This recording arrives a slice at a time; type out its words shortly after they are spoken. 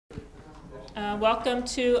Welcome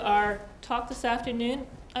to our talk this afternoon.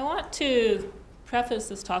 I want to preface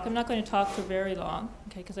this talk. I'm not going to talk for very long,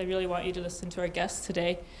 okay, because I really want you to listen to our guests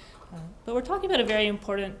today. But we're talking about a very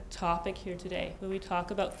important topic here today. When we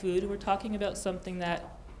talk about food, we're talking about something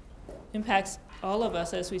that impacts all of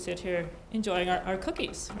us as we sit here enjoying our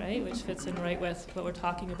cookies, right, which fits in right with what we're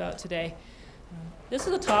talking about today. This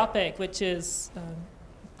is a topic which is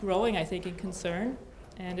growing, I think, in concern,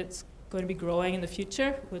 and it's going to be growing in the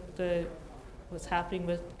future with what's happening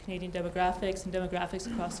with Canadian demographics and demographics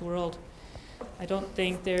across the world. I don't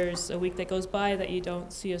think there's a week that goes by that you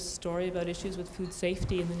don't see a story about issues with food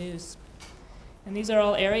safety in the news. And these are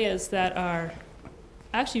all areas that are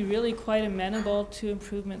actually really quite amenable to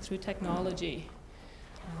improvement through technology.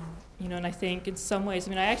 And I think in some ways,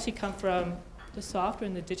 I actually come from the software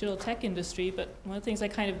and the digital tech industry, but one of the things I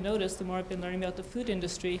kind of noticed the more I've been learning about the food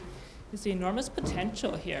industry is the enormous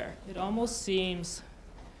potential here. It almost seems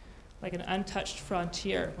like an untouched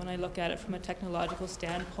frontier when I look at it from a technological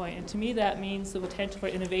standpoint. And to me, that means the potential for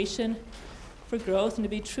innovation, for growth, and to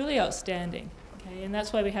be truly outstanding. Okay? And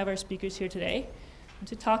that's why we have our speakers here today, and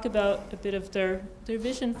to talk about a bit of their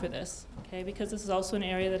vision for this, okay? Because this is also an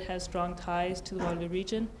area that has strong ties to the Waterloo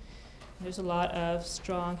region. And there's a lot of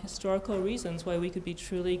strong historical reasons why we could be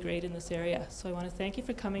truly great in this area. So I want to thank you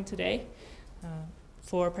for coming today,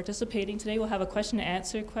 for participating today. We'll have a question and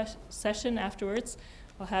answer session afterwards.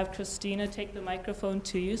 I'll have Christina take the microphone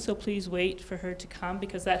to you, so please wait for her to come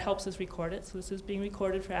because that helps us record it. So this is being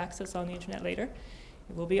recorded for access on the internet later.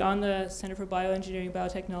 It will be on the Center for Bioengineering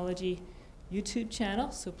Biotechnology YouTube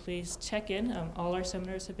channel, so please check in. All our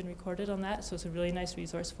seminars have been recorded on that, so it's a really nice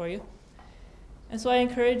resource for you. And so I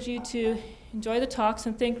encourage you to enjoy the talks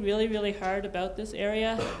and think really, really hard about this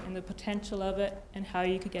area and the potential of it and how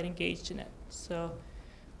you could get engaged in it. So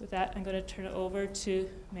with that, I'm going to turn it over to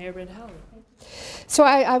Mayor Brenda Halloran. So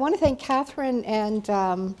I want to thank Catherine and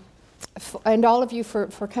all of you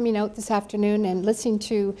for coming out this afternoon and listening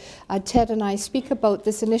to Ted and I speak about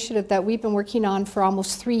this initiative that we've been working on for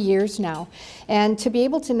almost 3 years now. And to be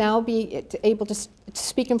able to now be able to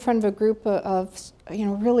speak in front of a group of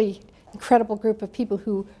really incredible group of people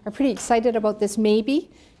who are pretty excited about this maybe,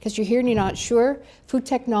 because you're here and you're not sure. Food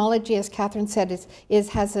technology, as Catherine said,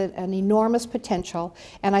 has an enormous potential,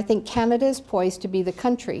 and I think Canada is poised to be the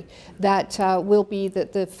country that will be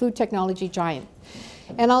the food technology giant.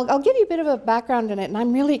 And I'll give you a bit of a background in it, and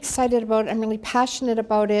I'm really excited about it, I'm really passionate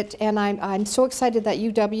about it, and I'm so excited that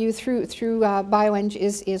UW through BioEng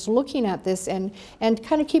is looking at this and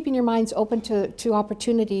kind of keeping your minds open to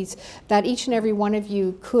opportunities that each and every one of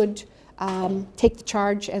you could take the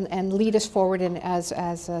charge and lead us forward as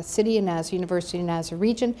a city and as a university and as a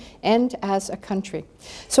region and as a country.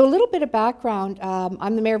 So a little bit of background,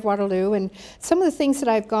 I'm the Mayor of Waterloo, and some of the things that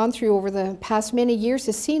I've gone through over the past many years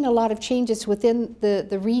is seeing a lot of changes within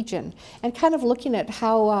the region and kind of looking at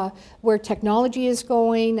how where technology is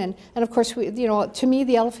going, and of course to me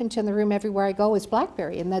the elephant in the room everywhere I go is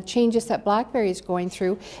BlackBerry and the changes that BlackBerry is going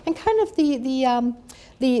through, and kind of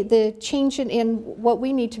the change in what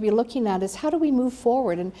we need to be looking at is how do we move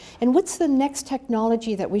forward, and what's the next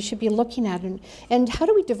technology that we should be looking at, and how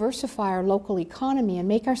do we diversify our local economy and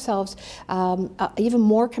make ourselves even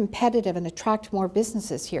more competitive and attract more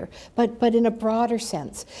businesses here, but in a broader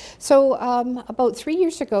sense. So about 3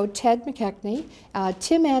 years ago, Ted McKechnie,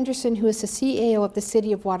 Tim Anderson, who is the CEO of the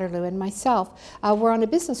City of Waterloo, and myself were on a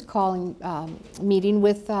business calling meeting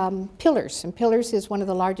with Pillars, and Pillars is one of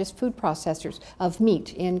the largest food processors of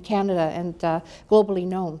meat in Canada and globally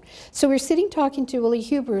known. So we're sitting talking to Willie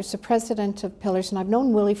Huber, who's the president of Pillars, and I've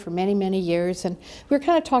known Willie for many, many years, and we're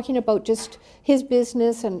kind of talking about just his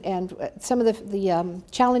business and some of the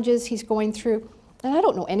challenges he's going through. And I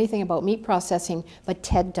don't know anything about meat processing, but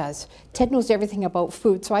Ted does. Ted knows everything about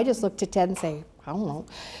food, so I just looked at Ted and say, I don't know.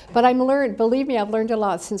 But believe me, I've learned a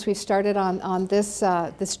lot since we've started on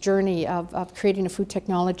this journey of creating a food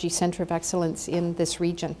technology center of excellence in this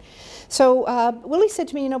region. So Willie said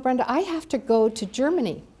to me, Brenda, I have to go to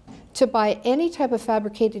Germany to buy any type of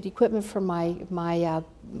fabricated equipment for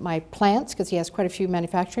my plants, because he has quite a few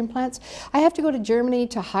manufacturing plants. I have to go to Germany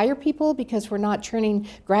to hire people because we're not churning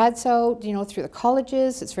grads out, through the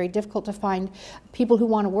colleges. It's very difficult to find people who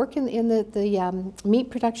want to work in the meat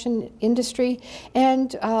production industry.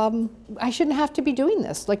 And I shouldn't have to be doing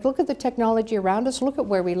this. Like, look at the technology around us. Look at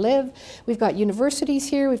where we live. We've got universities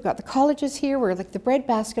here. We've got the colleges here. We're like the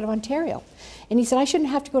breadbasket of Ontario. And he said, I shouldn't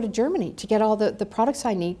have to go to Germany to get all the products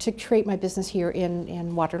I need to create my business here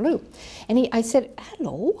in Waterloo. And I said,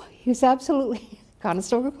 hello. He was absolutely,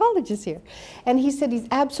 Conestoga College is here. And he said, he's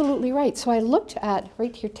absolutely right. So I looked at,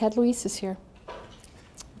 right here, Ted Luis is here.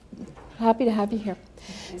 Happy to have you here.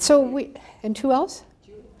 And who else?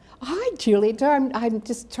 Hi, Julie. I'm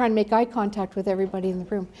just trying to make eye contact with everybody in the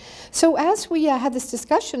room. So as we had this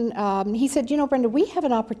discussion, he said, you know, Brenda, we have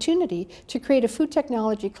an opportunity to create a food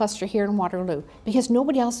technology cluster here in Waterloo because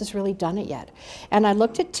nobody else has really done it yet. And I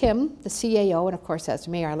looked at Tim, the CAO, and of course as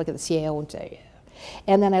mayor, I look at the CAO and say, yeah.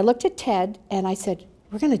 And then I looked at Ted and I said,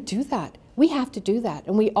 we're going to do that. We have to do that.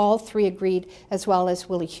 And we all three agreed, as well as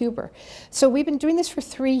Willie Huber. So we've been doing this for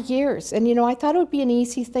 3 years. And, you know, I thought it would be an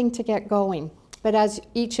easy thing to get going. But as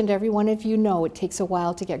each and every one of you know, it takes a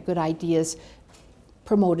while to get good ideas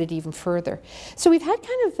promoted even further. So we've had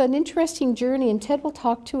kind of an interesting journey, and Ted will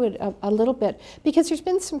talk to it a little bit, because there's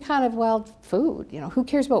been some kind of, well, food, you know, who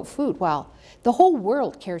cares about food? Well, the whole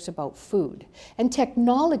world cares about food. And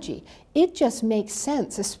technology, it just makes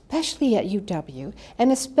sense, especially at UW,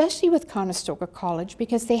 and especially with Conestoga College,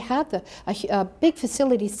 because they have a big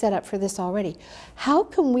facility set up for this already. How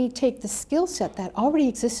can we take the skill set that already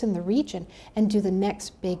exists in the region and do the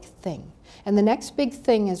next big thing? And the next big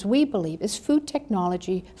thing, as we believe, is food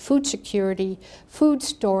technology, food security, food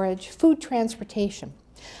storage, food transportation.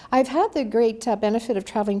 I've had the great benefit of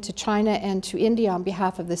traveling to China and to India on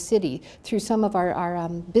behalf of the city through some of our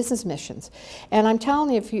business missions. And I'm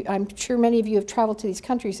telling you, I'm sure many of you have traveled to these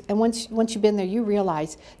countries, and once you've been there, you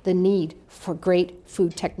realize the need for great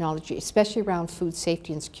food technology, especially around food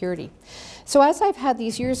safety and security. So as I've had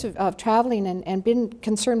these years of traveling and been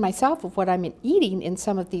concerned myself with what I'm eating in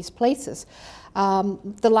some of these places,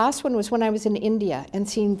 the last one was when I was in India and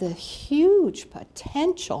seeing the huge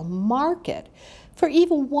potential market for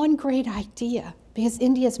even one great idea, because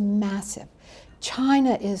India is massive.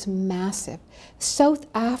 China is massive. South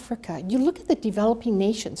Africa, you look at the developing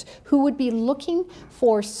nations who would be looking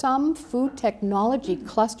for some food technology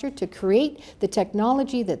cluster to create the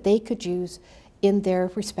technology that they could use in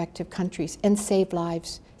their respective countries and save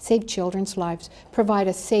lives, save children's lives, provide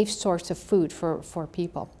a safe source of food for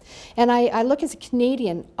people. And I look as a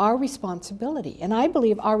Canadian, our responsibility, and I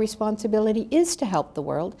believe our responsibility is to help the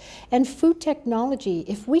world. And food technology,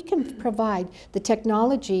 if we can provide the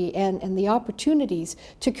technology and the opportunities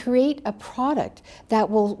to create a product that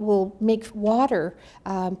will make water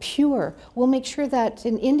pure, we'll make sure that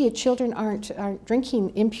in India children aren't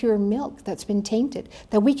drinking impure milk that's been tainted,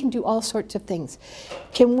 that we can do all sorts of things.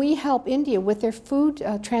 Can we help India with their food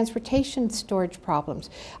transportation storage problems?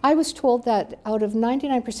 I was told that out of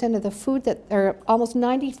 99% of the food or almost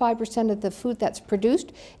 95% of the food that's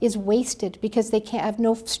produced is wasted because they can't have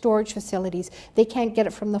no storage facilities. They can't get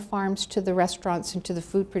it from the farms to the restaurants and to the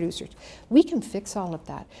food producers. We can fix all of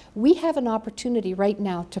that. We have an opportunity right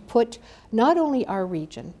now to put not only our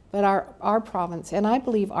region, but our province, and I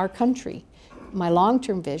believe our country. My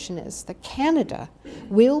long-term vision is that Canada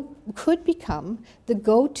could become the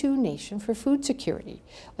go-to nation for food security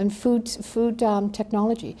and food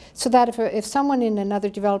technology, so that if someone in another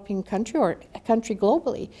developing country or a country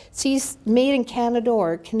globally sees made in Canada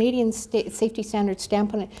or Canadian safety standard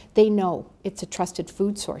stamp on it, they know it's a trusted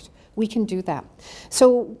food source. We can do that.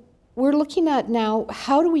 So we're looking at now,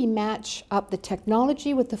 how do we match up the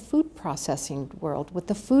technology with the food processing world, with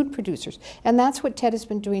the food producers? And that's what Ted has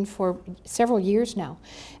been doing for several years now.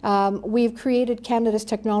 We've created Canada's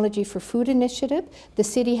Technology for Food initiative. The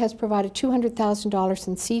city has provided $200,000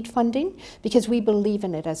 in seed funding because we believe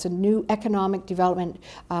in it as a new economic development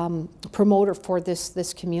promoter for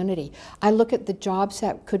this community. I look at the jobs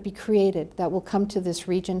that could be created that will come to this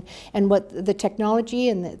region, and what the technology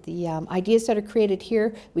and the ideas that are created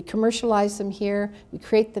here, we commercialize them here, we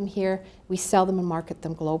create them here, we sell them and market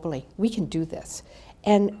them globally. We can do this.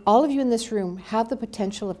 And all of you in this room have the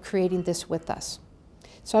potential of creating this with us.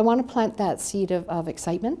 So I want to plant that seed of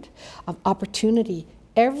excitement, of opportunity.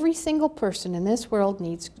 Every single person in this world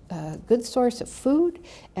needs a good source of food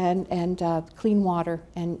and clean water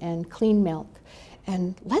and clean milk.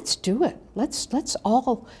 And let's do it. Let's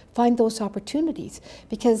all find those opportunities,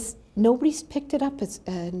 because nobody's picked it up,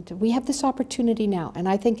 and we have this opportunity now. And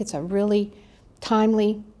I think it's a really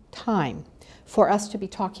timely time for us to be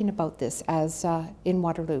talking about this as in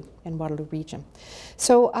Waterloo and Waterloo region.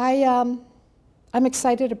 So I'm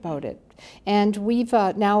excited about it. And we've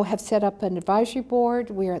now have set up an advisory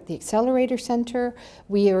board. We're at the Accelerator Center.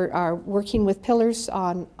 We are working with pillars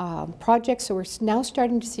on projects. So we're now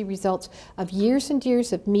starting to see results of years and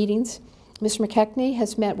years of meetings. Mr. McKechnie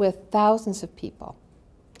has met with thousands of people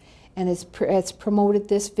and has promoted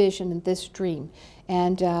this vision and this dream.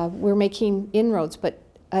 And we're making inroads. But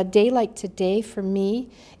a day like today for me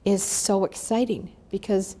is so exciting,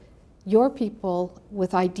 because you're people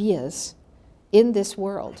with ideas in this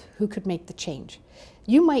world who could make the change.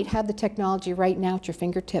 You might have the technology right now at your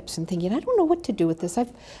fingertips and thinking, I don't know what to do with this.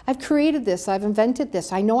 I've created this, I've invented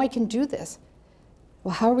this, I know I can do this.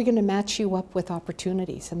 Well, how are we going to match you up with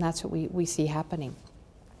opportunities? And that's what we see happening.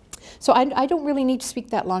 So I don't really need to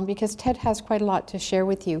speak that long because Ted has quite a lot to share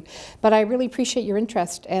with you. But I really appreciate your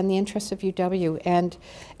interest and the interest of UW and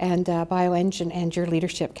BioEngine and your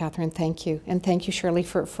leadership, Catherine. Thank you. And thank you, Shirley,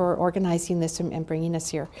 for organizing this and bringing us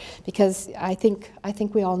here. Because I think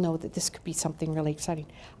we all know that this could be something really exciting.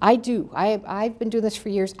 I do. I've been doing this for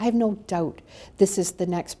years. I have no doubt this is the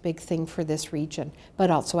next big thing for this region.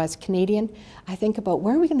 But also as a Canadian, I think about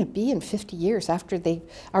where are we going to be in 50 years after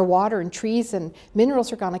our water and trees and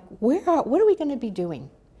minerals are gone. Like, what are we going to be doing?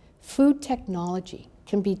 Food technology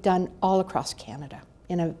can be done all across Canada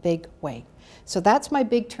in a big way. So that's my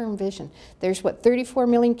big term vision. There's 34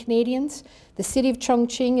 million Canadians. The city of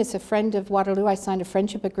Chongqing is a friend of Waterloo. I signed a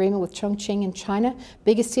friendship agreement with Chongqing in China.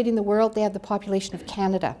 Biggest city in the world. They have the population of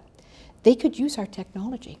Canada. They could use our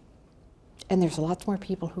technology. And there's lots more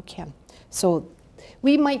people who can. So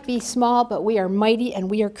we might be small, but we are mighty and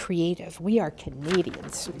we are creative. We are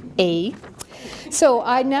Canadians, eh? So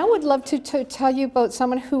I now would love to tell you about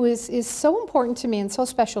someone who is so important to me and so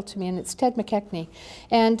special to me, and it's Ted McKechnie.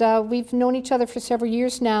 And we've known each other for several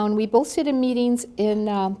years now, and we both sit in meetings in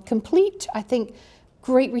complete, I think,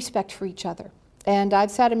 great respect for each other. And I've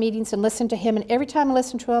sat in meetings and listened to him, and every time I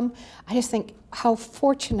listen to him, I just think how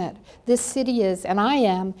fortunate this city is, and I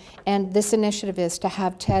am, and this initiative is to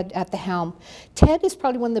have Ted at the helm. Ted is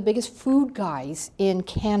probably one of the biggest food guys in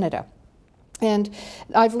Canada. And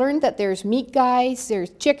I've learned that there's meat guys, there's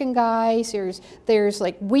chicken guys, there's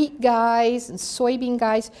like wheat guys and soybean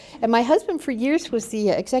guys. And my husband for years was the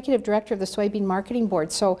executive director of the Soybean Marketing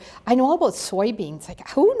Board, so I know all about soybeans. Like,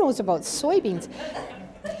 who knows about soybeans?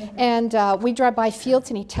 And we drive by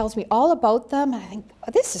fields and he tells me all about them. And I think,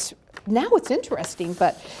 oh, this is, now it's interesting.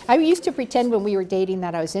 But I used to pretend when we were dating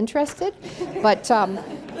that I was interested. But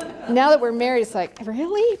now that we're married, it's like,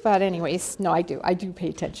 really? But anyways, no, I do pay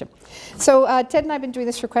attention. So Ted and I have been doing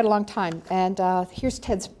this for quite a long time. And here's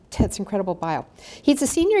Ted's incredible bio. He's a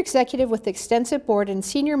senior executive with extensive board and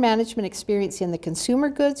senior management experience in the consumer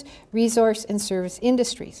goods, resource, and service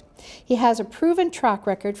industries. He has a proven track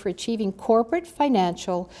record for achieving corporate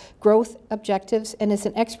financial growth objectives and is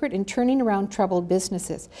an expert in turning around troubled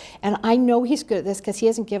businesses. And I know he's good at this because he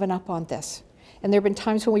hasn't given up on this. And there have been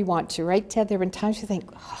times when we want to, right, Ted? There have been times we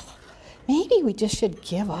think, oh, maybe we just should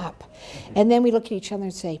give up. And then we look at each other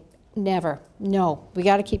and say, never, no, we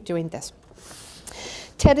got to keep doing this.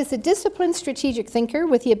 Ted is a disciplined strategic thinker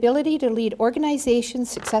with the ability to lead organizations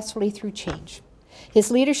successfully through change.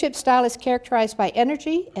 His leadership style is characterized by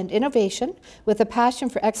energy and innovation with a passion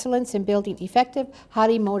for excellence in building effective,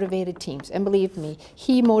 highly motivated teams. And believe me,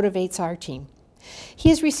 he motivates our team. He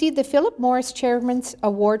has received the Philip Morris Chairman's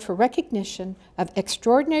Award for recognition of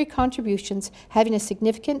extraordinary contributions having a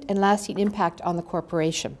significant and lasting impact on the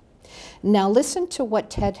corporation. Now listen to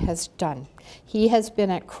what Ted has done. He has been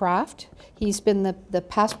at Kraft. He's been the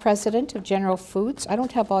past president of General Foods. I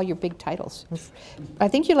don't have all your big titles. I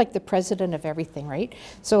think you're like the president of everything, right?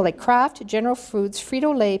 So like Kraft, General Foods,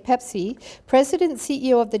 Frito-Lay, Pepsi, president and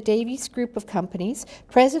CEO of the Davies Group of Companies,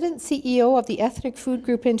 president and CEO of the Ethnic Food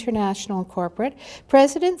Group International and Corporate,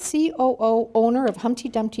 president, COO, owner of Humpty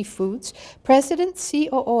Dumpty Foods, president,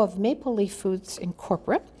 COO of Maple Leaf Foods and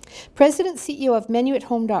Corporate, President CEO of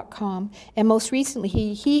MenuAtHome.com, and most recently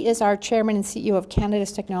he is our chairman and CEO of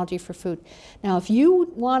Canada's Technology for Food. Now if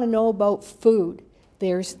you want to know about food,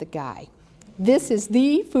 there's the guy. This is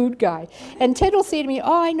the food guy. And Ted will say to me,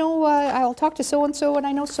 oh, I know, I'll talk to so-and-so, and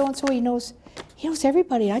I know so-and-so, he knows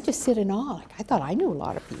everybody. I just sit in awe. Like, I thought I knew a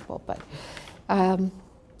lot of people, but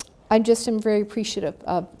I just am very appreciative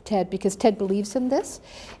of Ted because Ted believes in this,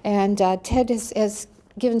 and Ted has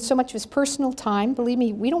given so much of his personal time. Believe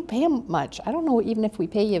me, we don't pay him much. I don't know even if we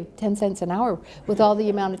pay you 10 cents an hour with all the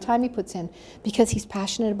amount of time he puts in, because he's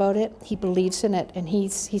passionate about it, he believes in it, and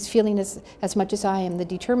he's feeling as much as I am, the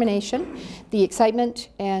determination, the excitement,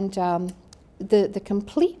 and the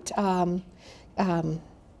complete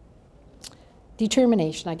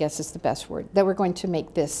determination, I guess is the best word, that we're going to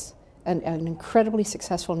make this an incredibly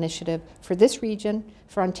successful initiative for this region,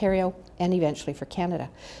 for Ontario, and eventually for Canada.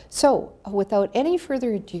 So, without any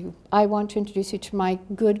further ado, I want to introduce you to my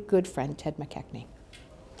good friend, Ted McKechnie.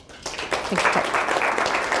 Thank you, Ted.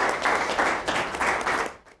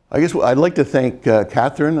 I guess I'd like to thank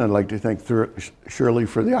Catherine. I'd like to thank Shirley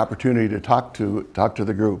for the opportunity to talk to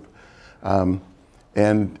the group.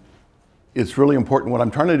 And it's really important. What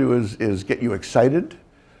I'm trying to do is get you excited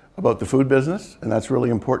about the food business, and that's really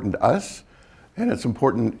important to us, and it's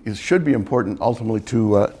important. It should be important ultimately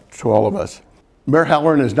to all of us. Mayor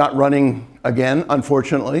Halloran is not running again,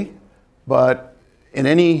 unfortunately, but in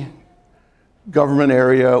any government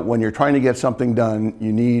area, when you're trying to get something done,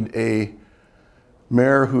 you need a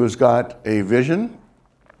mayor who has got a vision,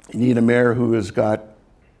 you need a mayor who has got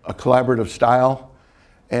a collaborative style,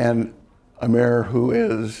 and a mayor who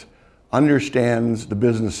understands the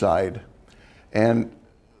business side. And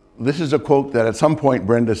this is a quote that at some point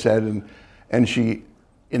Brenda said, and she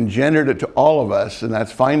engendered it to all of us, and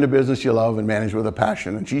that's find a business you love and manage with a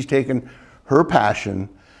passion. And she's taken her passion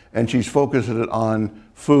and she's focused it on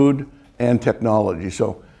food and technology.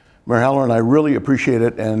 So Mayor Halloran, I really appreciate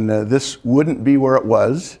it, and this wouldn't be where it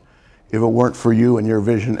was if it weren't for you and your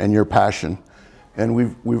vision and your passion. And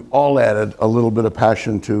we've all added a little bit of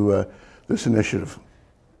passion to this initiative.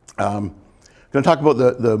 I'm going to talk about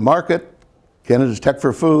the market, Canada's Tech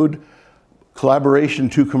for Food, collaboration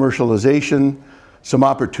to commercialization, some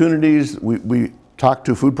opportunities. We talked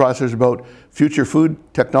to food processors about future food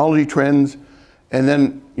technology trends, and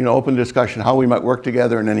then open discussion how we might work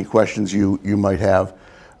together and any questions you might have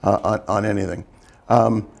on anything.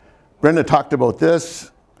 Brenda talked about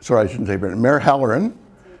this. Sorry, I shouldn't say Brenda. Mayor Halloran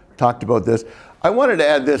talked about this. I wanted to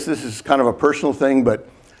add this. This is kind of a personal thing, but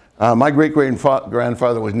my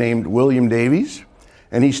great-grandfather was named William Davies,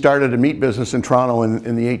 and he started a meat business in Toronto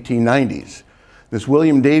in the 1890s. This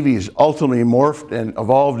William Davies ultimately morphed and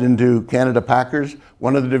evolved into Canada Packers,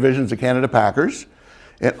 one of the divisions of Canada Packers.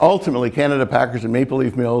 And ultimately, Canada Packers and Maple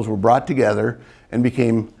Leaf Mills were brought together and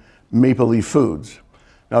became Maple Leaf Foods.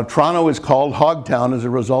 Now, Toronto is called Hogtown as a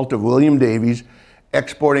result of William Davies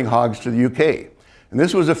exporting hogs to the UK. And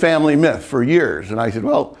this was a family myth for years. And I said,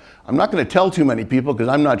 well, I'm not going to tell too many people because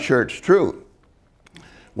I'm not sure it's true.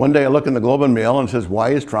 One day I look in the Globe and Mail and it says, why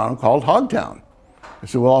is Toronto called Hogtown? I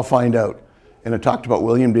said, well, I'll find out. And it talked about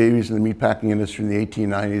William Davies and the meatpacking industry in the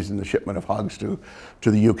 1890s and the shipment of hogs to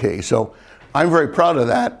the UK. So I'm very proud of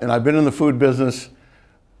that, and I've been in the food business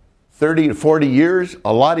 30 to 40 years,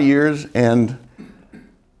 a lot of years, and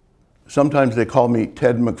sometimes they call me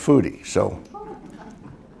Ted McFoodie. So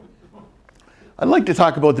I'd like to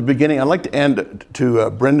talk about the beginning. I'd like to end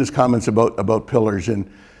to Brenda's comments about pillars,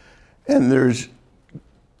 and there's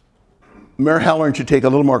Mayor Halloran should take a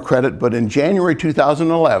little more credit, but in January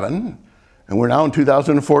 2011, and we're now in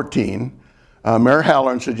 2014, Mayor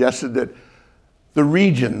Halloran suggested that the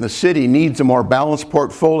region, the city, needs a more balanced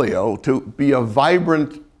portfolio to be a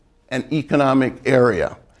vibrant and economic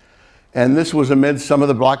area. And this was amid some of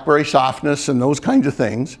the blackberry softness and those kinds of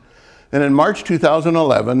things. And in March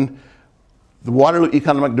 2011, the Waterloo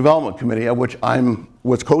Economic Development Committee, of which I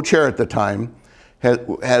was co-chair at the time,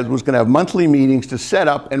 was going to have monthly meetings to set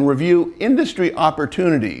up and review industry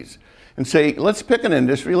opportunities and say, let's pick an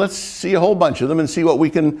industry, let's see a whole bunch of them and see what we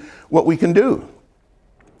can do.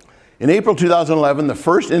 In April 2011, the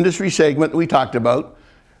first industry segment we talked about,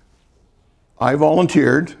 I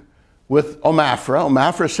volunteered with OMAFRA.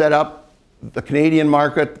 OMAFRA set up the Canadian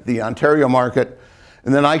market, the Ontario market,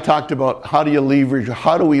 and then I talked about how do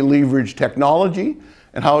we leverage technology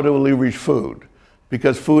and how do we leverage food,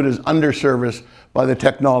 because food is underserviced by the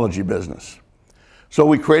technology business. So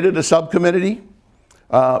we created a subcommittee.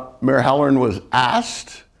 Mayor Halloran was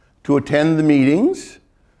asked to attend the meetings,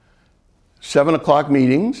 7 o'clock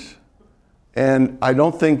meetings, and I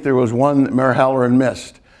don't think there was one that Mayor Halloran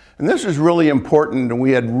missed. And this is really important, and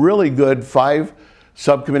we had really good 5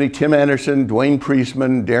 subcommittee, Tim Anderson, Dwayne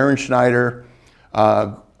Priestman, Darren Schneider,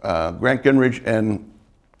 Grant Gingrich, and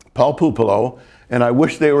Paul Pupolo, and I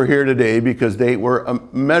wish they were here today because they were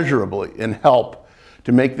immeasurably in help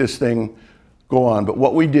to make this thing go on. But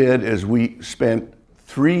what we did is we spent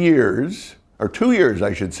 3 years, or 2 years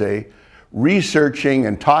I should say, researching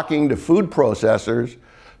and talking to food processors,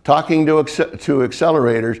 talking to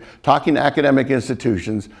accelerators, talking to academic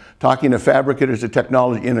institutions, talking to fabricators, to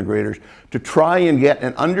technology integrators, to try and get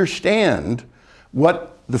and understand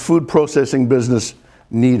what the food processing business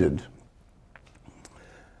needed.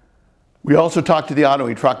 We also talked to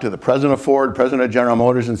we talked to the president of Ford, president of General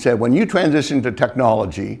Motors, and said, when you transition to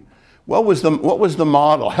technology, what was the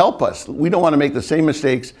model? Help us. We don't want to make the same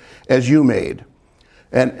mistakes as you made.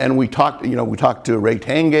 And we talked, we talked to Ray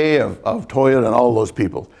Tanguay of Toyota and all those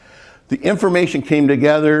people. The information came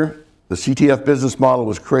together, the CTF business model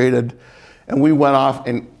was created, and we went off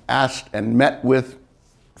and asked and met with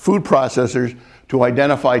food processors to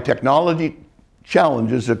identify technology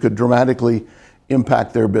challenges that could dramatically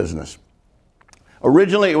impact their business.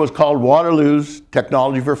 Originally, it was called Waterloo's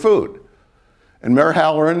Technology for Food. And Mayor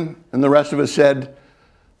Halloran and the rest of us said,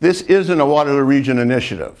 this isn't a Waterloo Region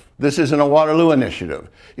initiative. This isn't a Waterloo initiative.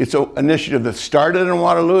 It's an initiative that started in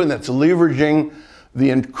Waterloo and that's leveraging the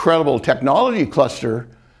incredible technology cluster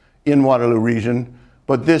in Waterloo region,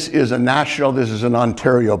 but this is a national, this is an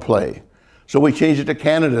Ontario play. So we changed it to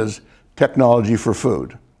Canada's Technology for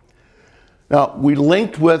Food. Now, we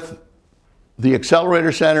linked with the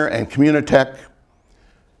Accelerator Center and Communitech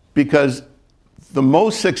because the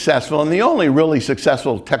most successful and the only really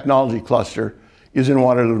successful technology cluster is in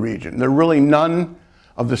Waterloo region. There are really none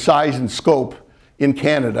of the size and scope in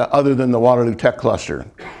Canada other than the Waterloo Tech Cluster.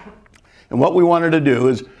 And what we wanted to do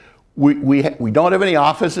is we don't have any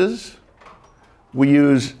offices. We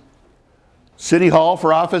use City Hall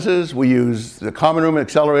for offices. We use the Common Room and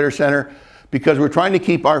Accelerator Center because we're trying to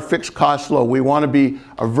keep our fixed costs low. We want to be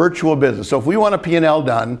a virtual business. So if we want a P&L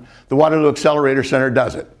done, the Waterloo Accelerator Center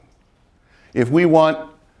does it. If we wanted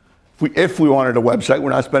a website, we're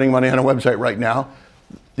not spending money on a website right now,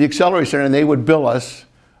 the Accelerator Center, and they would bill us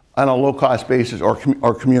on a low-cost basis, or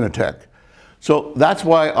Communitech. So that's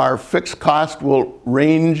why our fixed cost will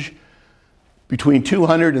range between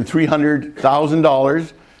 $200,000 and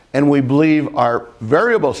 $300,000, and we believe our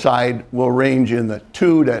variable side will range in the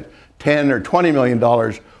 $2 to $10 or $20 million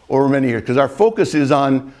over many years, because our focus is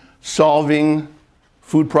on solving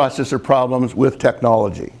food processor problems with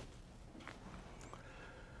technology.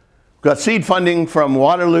 Got seed funding from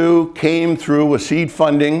Waterloo, came through with seed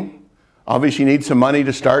funding. Obviously you need some money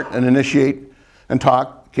to start and initiate and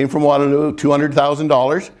talk. Came from Waterloo,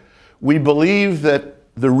 $200,000. We believe that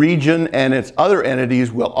the region and its other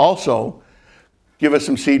entities will also give us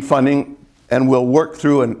some seed funding, and we'll work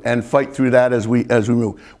through and fight through that as we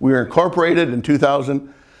move. We were incorporated in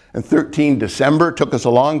 2013, December. Took us a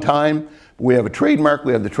long time. We have a trademark.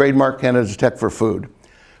 We have the trademark Canada's Tech for Food.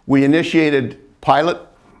 We initiated pilot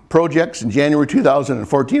projects in January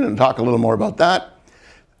 2014, and talk a little more about that.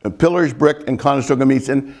 Pillars, brick, and Conestoga meats.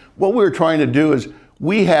 And what we were trying to do is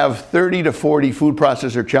we have 30 to 40 food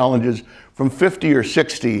processor challenges from 50 or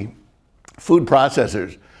 60 food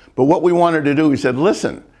processors. But what we wanted to do, we said,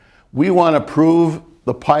 listen, we want to prove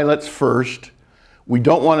the pilots first. We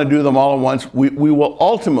don't want to do them all at once. We will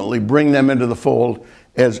ultimately bring them into the fold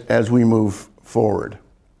as we move forward.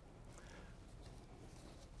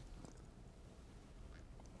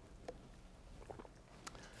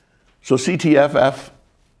 So CTFF,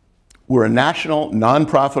 we're a national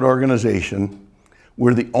nonprofit organization.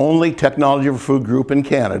 We're the only technology for food group in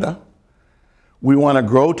Canada. We want to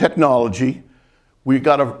grow technology. We've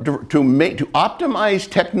got to optimize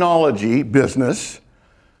technology business.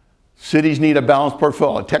 Cities need a balanced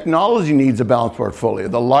portfolio. Technology needs a balanced portfolio.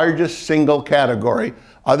 The largest single category,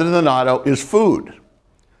 other than auto, is food.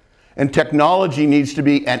 And technology needs to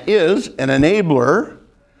be and is an enabler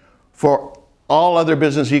for all other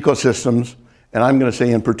business ecosystems, and I'm going to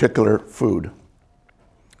say in particular food.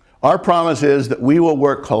 Our promise is that we will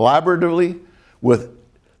work collaboratively with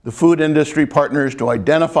the food industry partners to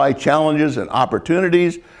identify challenges and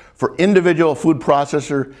opportunities for individual food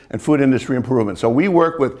processor and food industry improvement. So we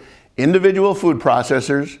work with individual food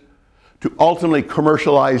processors to ultimately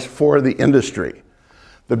commercialize for the industry.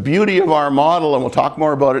 The beauty of our model, and we'll talk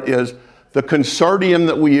more about it, is the consortium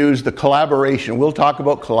that we use, the collaboration. We'll talk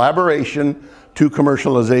about collaboration to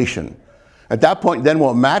commercialization. At that point, then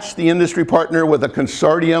we'll match the industry partner with a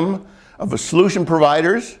consortium of solution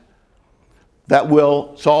providers that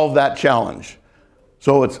will solve that challenge.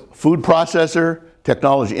 So it's food processor,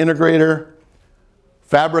 technology integrator,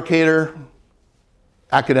 fabricator,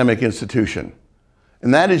 academic institution.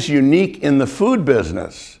 And that is unique in the food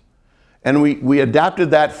business. And we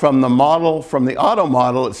adapted that from the model, from the auto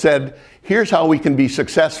model. It said, here's how we can be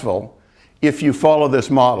successful if you follow this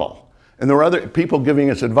model. And there were other people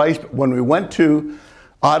giving us advice. But when we went to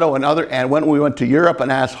auto and when we went to Europe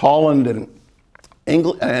and asked Holland and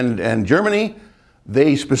England and Germany,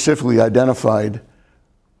 they specifically identified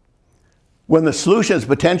when the solution has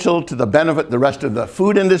potential to the benefit the rest of the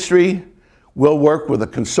food industry, we'll work with a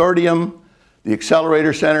consortium, the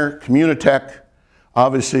Accelerator Center, Communitech,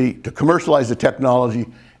 obviously to commercialize the technology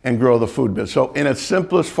and grow the food business. So in its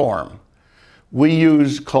simplest form, we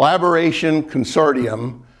use collaboration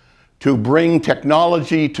consortium to bring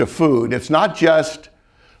technology to food. It's not just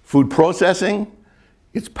food processing,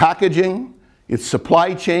 it's packaging, it's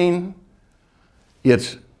supply chain,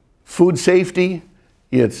 it's food safety,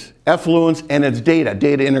 it's effluence, and it's data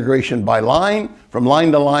integration by line, from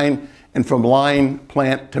line to line, and from line,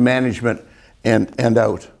 plant to management and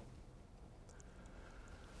out.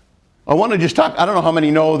 I want to just talk, I don't know how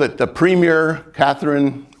many know that the Premier,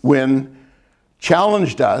 Catherine Wynne,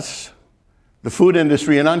 challenged us, the food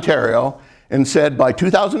industry in Ontario, and said by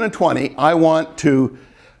 2020, I want to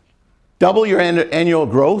double your annual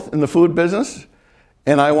growth in the food business,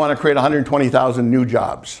 and I want to create 120,000 new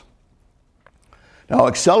jobs. Now,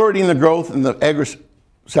 accelerating the growth in the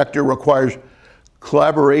sector requires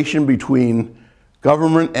collaboration between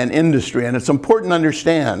government and industry. And it's important to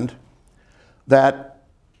understand that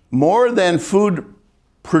more than food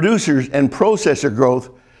producers and processor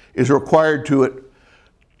growth is required to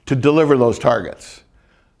deliver those targets.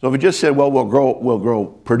 So if we just said, well, we'll grow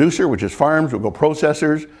producer, which is farms, we'll grow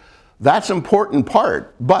processors, that's an important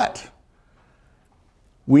part, but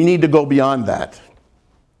we need to go beyond that.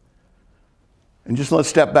 And just let's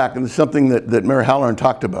step back, and this is something that Mayor Halloran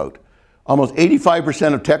talked about. Almost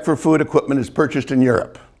 85% of tech for food equipment is purchased in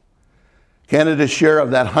Europe. Canada's share of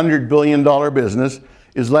that $100 billion business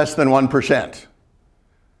is less than 1%.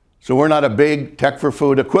 So we're not a big tech for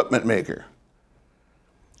food equipment maker.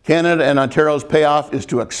 Canada and Ontario's payoff is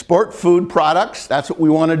to export food products. That's what we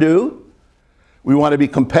want to do. We want to be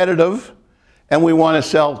competitive, and we want to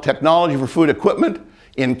sell technology for food equipment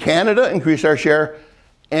in Canada, increase our share,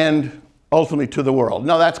 and ultimately to the world.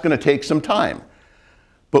 Now that's going to take some time.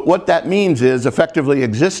 But what that means is effectively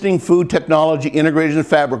existing food technology integrators and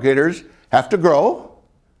fabricators have to grow,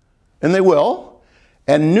 and they will,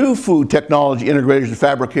 and new food technology integrators and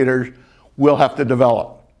fabricators will have to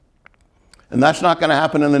develop. And that's not going to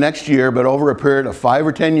happen in the next year, but over a period of 5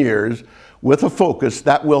 or 10 years, with a focus,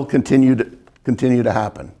 that will continue to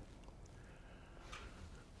happen.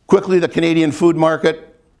 Quickly, the Canadian food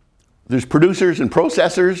market. There's producers and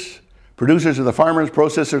processors. Producers are the farmers,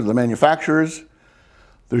 processors are the manufacturers.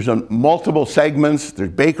 There's multiple segments.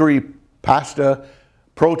 There's bakery, pasta,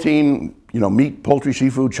 protein, meat, poultry,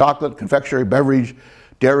 seafood, chocolate, confectionery, beverage,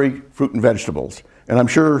 dairy, fruit, and vegetables. And I'm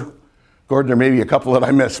sure, Gordon, there may be a couple that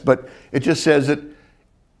I missed, but it just says that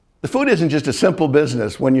the food isn't just a simple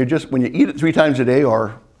business. When you eat it 3 times a day,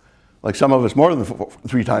 or like some of us more than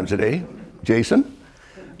 3 times a day, Jason,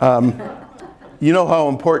 you know how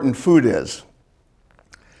important food is.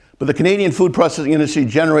 But the Canadian food processing industry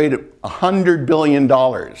generated $100 billion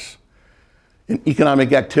in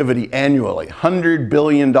economic activity annually. $100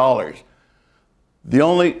 billion. The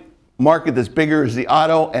only market that's bigger is the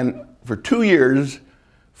auto, and for 2 years,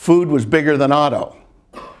 food was bigger than auto.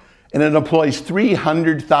 And it employs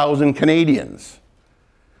 300,000 Canadians.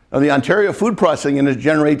 Now, the Ontario food processing industry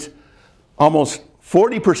generates almost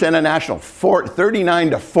 40% of national,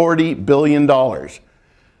 $39 to $40 billion,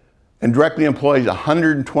 and directly employs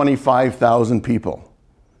 125,000 people.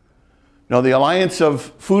 Now, the Alliance of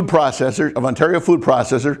Food Processors, of Ontario Food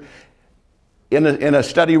Processors, in a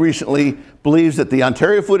study recently, believes that the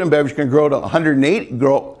Ontario food and beverage can grow to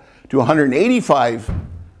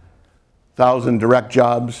 185,000 direct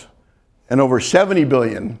jobs and over 70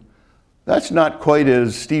 billion. That's not quite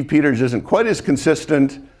as, Steve Peters isn't quite as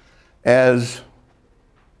consistent as,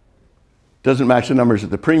 doesn't match the numbers of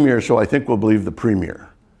the Premier, so I think we'll believe the Premier.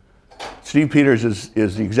 Steve Peters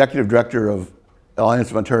is the Executive Director of Alliance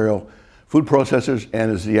of Ontario Food Processors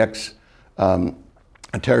and is the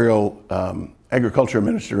ex-Ontario Agriculture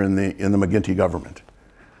Minister in the McKechnie government.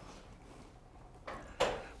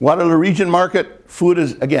 Waterloo region market, food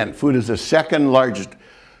is the second largest.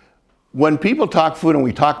 When people talk food and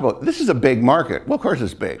we talk about, this is a big market. Well, of course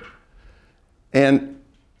it's big. And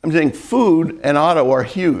I'm saying food and auto are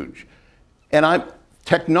huge. And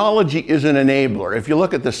technology is an enabler. If you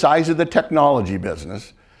look at the size of the technology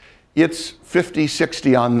business, it's 50,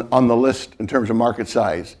 60 on the list in terms of market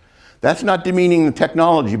size. That's not demeaning the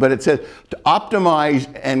technology, but it says to optimize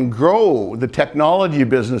and grow the technology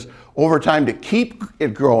business over time, to keep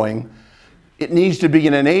it growing, it needs to be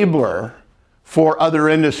an enabler for other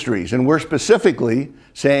industries. And we're specifically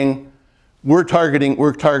saying we're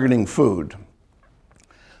targeting food.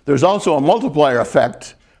 There's also a multiplier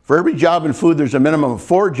effect. For every job in food, there's a minimum of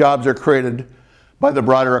 4 jobs are created by the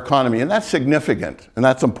broader economy, and that's significant, and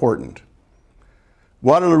that's important.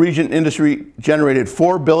 Waterloo region industry generated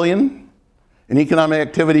 $4 billion in economic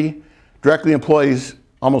activity, directly employs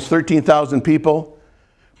almost 13,000 people.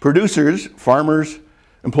 Producers, farmers,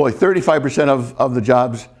 employ 35% of the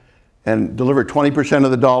jobs and deliver 20%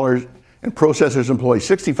 of the dollars, and processors employ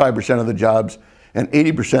 65% of the jobs and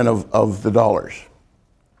 80% of the dollars.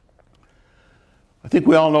 I think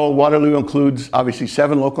we all know Waterloo includes obviously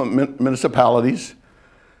 7 local municipalities,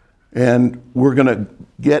 and we're going to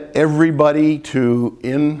get everybody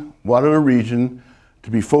in Waterloo region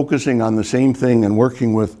to be focusing on the same thing and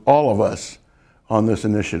working with all of us on this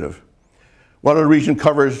initiative. Waterloo region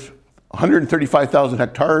covers 135,000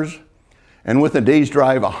 hectares, and with a day's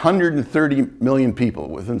drive, 130 million people.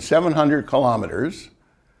 Within 700 kilometers,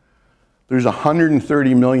 there's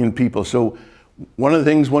 130 million people. So one of the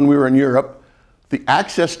things when we were in Europe, the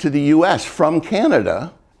access to the US from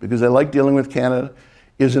Canada, because I like dealing with Canada,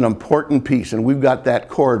 is an important piece, and we've got that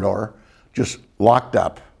corridor just locked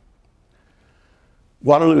up.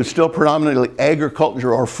 Waterloo is still predominantly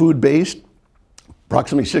agriculture or food-based.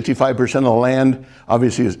 Approximately 65% of the land,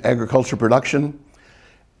 obviously, is agriculture production.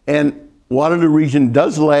 And Waterloo region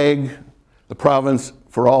does lag the province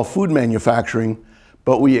for all food manufacturing,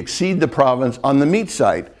 but we exceed the province on the meat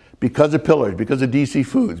side because of Pillars, because of DC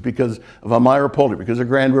Foods, because of Elmira Poultry, because of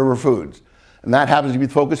Grand River Foods. And that happens to be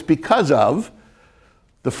the focus because of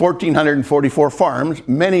the 1,444 farms,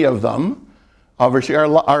 many of them obviously are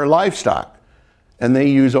livestock. And they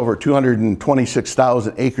use over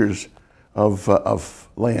 226,000 acres of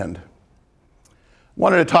land.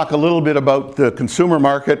 Wanted to talk a little bit about the consumer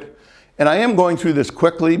market. And I am going through this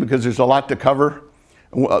quickly because there's a lot to cover.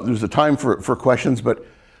 There's a time for questions, but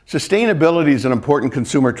sustainability is an important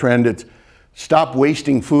consumer trend. It's stop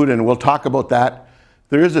wasting food, and we'll talk about that.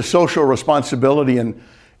 There is a social responsibility, and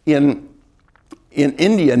in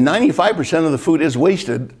India, 95% of the food is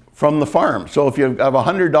wasted from the farm. So if you have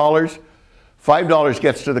 $100, $5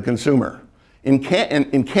 gets to the consumer. In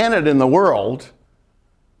Canada and the world,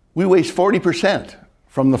 we waste 40%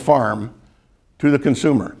 from the farm to the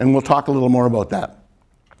consumer, and we'll talk a little more about that.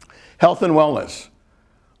 Health and wellness,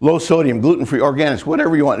 low sodium, gluten-free, organics,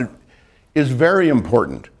 whatever you want, is very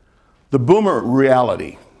important. The boomer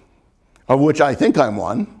reality, of which I think I'm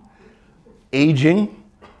one, aging,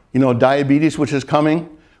 diabetes, which is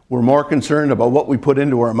coming. We're more concerned about what we put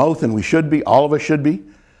into our mouth than we should be, all of us should be.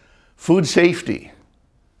 Food safety,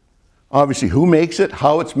 obviously who makes it,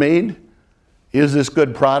 how it's made, is this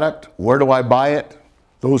good product, where do I buy it,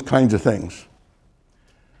 those kinds of things.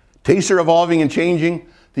 Tastes are evolving and changing.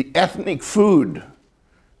 The ethnic food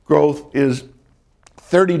growth is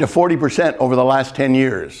 30 to 40% over the last 10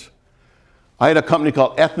 years. I had a company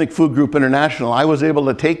called Ethnic Food Group International. I was able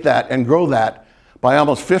to take that and grow that by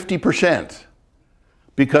almost 50%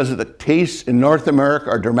 because the tastes in North America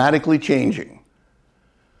are dramatically changing.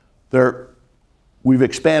 We've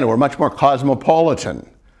expanded. We're much more cosmopolitan.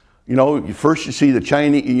 First you see the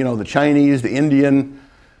Chinese, the Indian,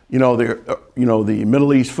 the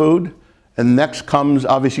Middle East food, and next comes,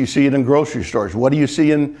 obviously, you see it in grocery stores. What do you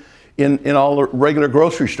see in all the regular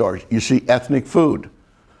grocery stores? You see ethnic food,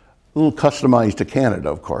 a little customized to Canada,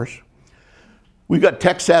 of course. We've got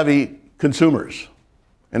tech-savvy consumers,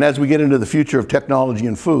 and as we get into the future of technology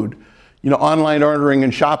and food, online ordering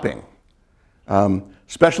and shopping.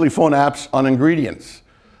 Especially phone apps on ingredients.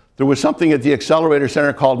 There was something at the Accelerator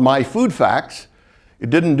Center called My Food Facts. It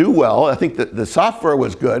didn't do well. I think that the software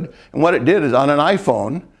was good. And what it did is on an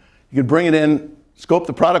iPhone, you could bring it in, scope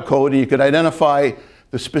the product code, and you could identify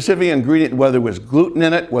the specific ingredient, whether it was gluten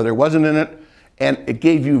in it, whether it wasn't in it. And it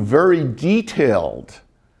gave you very detailed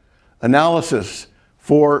analysis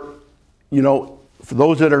for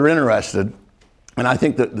those that are interested. And I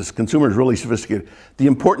think that this consumer is really sophisticated. The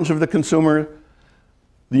importance of the consumer,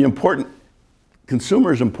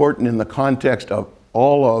 consumer is important in the context of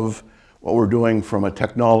all of what we're doing from a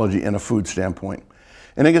technology and a food standpoint.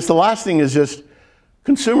 And I guess the last thing is just,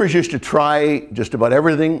 consumers used to try just about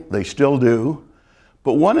everything, they still do.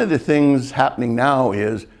 But one of the things happening now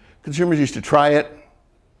is consumers used to try it,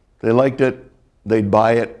 they liked it, they'd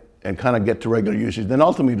buy it and kind of get to regular usage, then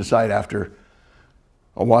ultimately decide after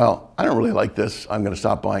a while, I don't really like this, I'm going to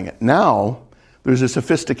stop buying it. Now, there's a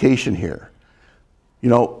sophistication here.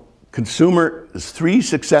 Consumer is 3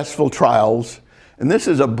 successful trials, and this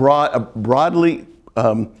is a broadly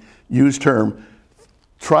used term,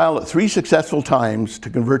 trial at 3 successful times to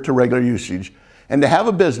convert to regular usage. And to have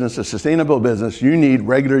a business, a sustainable business, you need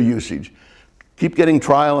regular usage. Keep getting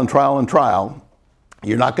trial and trial and trial,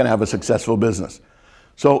 you're not going to have a successful business.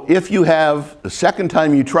 So if you have the second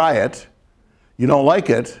time you try it, you don't like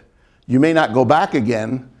it, you may not go back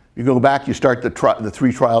again. You go back, you start the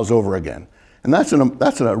 3 trials over again. And that's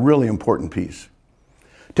a really important piece.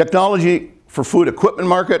 Technology for food equipment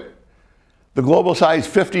market, the global size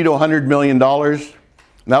 $50 to $100 million. And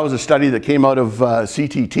that was a study that came out of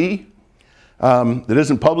CTT that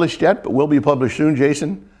isn't published yet, but will be published soon,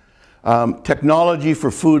 Jason. Technology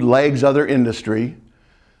for food lags other industry,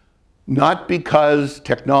 not because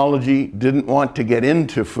technology didn't want to get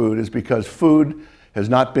into food, it's because food has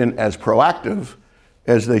not been as proactive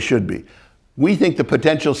as they should be. We think the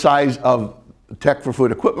potential size of the tech for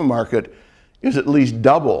food equipment market is at least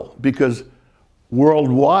double because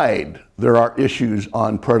worldwide there are issues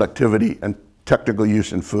on productivity and technical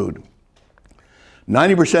use in food.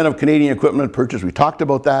 90% of Canadian equipment purchased, we talked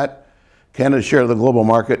about that. Canada's share of the global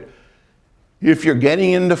market. If you're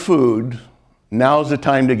getting into food, now's the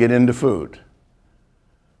time to get into food.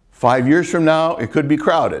 5 years from now, it could be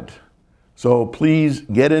crowded. So please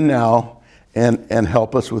get in now and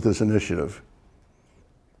help us with this initiative.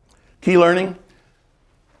 Key learning,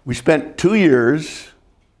 We spent 2 years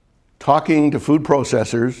talking to food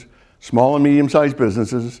processors, small and medium-sized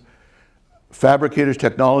businesses, fabricators,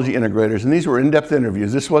 technology integrators, and these were in-depth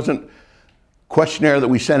interviews. This wasn't a questionnaire that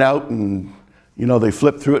we sent out and they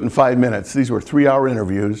flipped through it in 5 minutes. These were 3-hour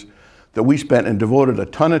interviews that we spent and devoted a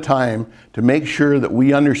ton of time to make sure that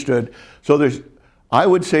we understood. So I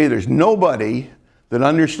would say there's nobody that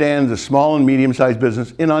understands a small and medium-sized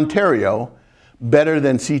business in Ontario better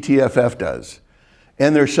than CTFF does.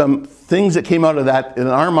 And there's some things that came out of that in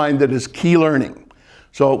our mind that is key learning.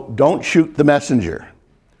 So don't shoot the messenger.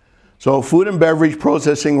 So food and beverage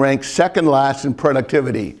processing ranks second last in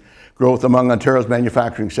productivity growth among Ontario's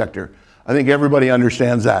manufacturing sector. I think everybody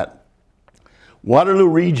understands that. Waterloo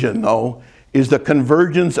region, though, is the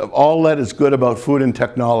convergence of all that is good about food and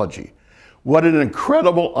technology. What an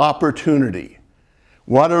incredible opportunity.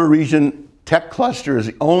 Waterloo region tech cluster is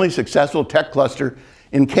the only successful tech cluster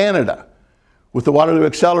in Canada, with the Waterloo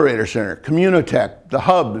Accelerator Center, Communitech, the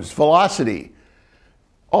hubs, Velocity,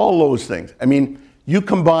 all those things. I mean, you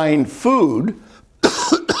combine food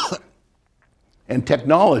and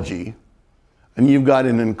technology, and you've got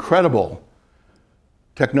an incredible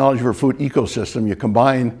technology for food ecosystem. You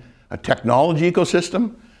combine a technology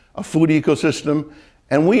ecosystem, a food ecosystem,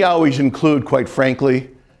 and we always include, quite frankly,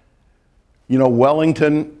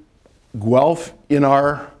 Wellington, Guelph in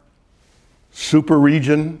our super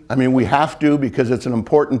region. I mean, we have to because it's an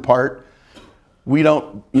important part. We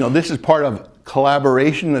don't, this is part of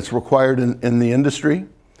collaboration that's required in the industry.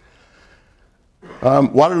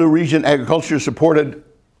 Waterloo region agriculture is supported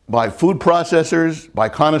by food processors, by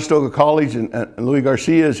Conestoga College, and Louis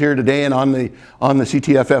Garcia is here today and on the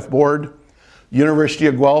CTFF board. University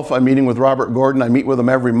of Guelph, I'm meeting with Robert Gordon. I meet with him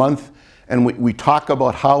every month, and we talk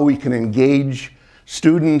about how we can engage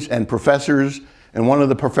students and professors. And one of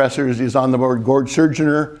the professors is on the board, Gord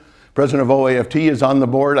Surgener, president of OAFT, is on the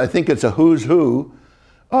board. I think it's a who's who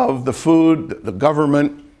of the food, the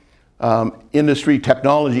government industry,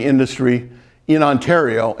 technology industry in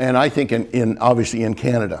Ontario, and I think obviously in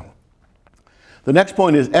Canada. The next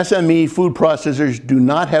point is SME food processors do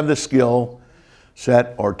not have the skill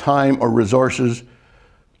set or time or resources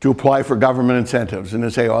to apply for government incentives. And they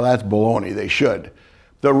say, oh, that's baloney, they should.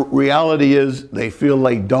 The reality is they feel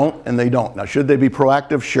they don't and they don't. Now, should they be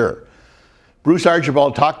proactive? Sure. Bruce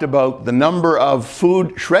Archibald talked about the number of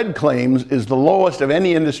food shred claims is the lowest of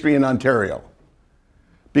any industry in Ontario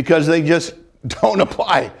because they just don't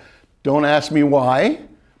apply. Don't ask me why,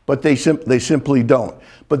 but they simply don't.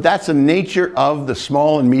 But that's the nature of the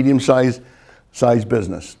small and medium-sized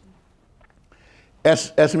business.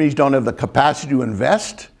 SMEs don't have the capacity to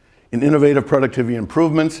invest in innovative productivity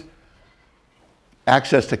improvements.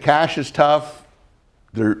 Access to cash is tough.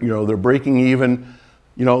 They're breaking even.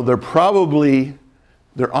 They're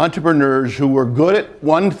entrepreneurs who were good at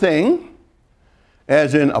one thing,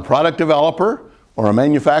 as in a product developer or a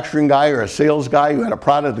manufacturing guy or a sales guy who had a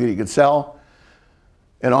product that he could sell.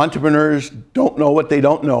 And entrepreneurs don't know what they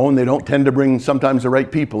don't know, and they don't tend to bring sometimes the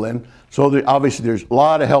right people in. So obviously there's a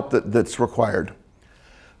lot of help that's required. I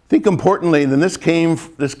think importantly, then this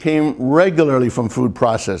came regularly from food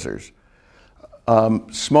processors,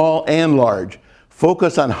 small and large.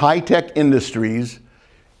 Focus on high-tech industries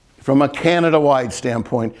from a Canada-wide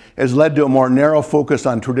standpoint has led to a more narrow focus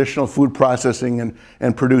on traditional food processing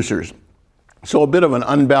and producers. So a bit of an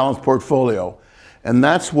unbalanced portfolio. And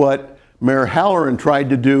that's what Mayor Halloran tried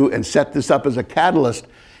to do and set this up as a catalyst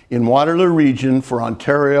in Waterloo region for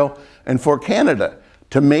Ontario and for Canada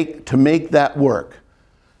to make that work.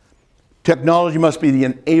 Technology must be the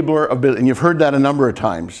enabler of business, and you've heard that a number of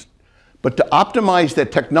times. But to optimize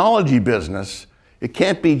that technology business, it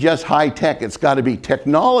can't be just high tech, it's got to be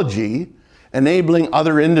technology enabling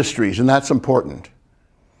other industries, and that's important.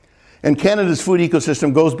 And Canada's food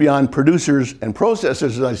ecosystem goes beyond producers and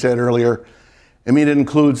processors, as I said earlier. I mean, it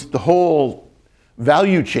includes the whole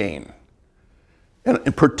value chain. And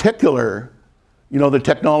in particular, the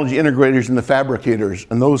technology integrators and the fabricators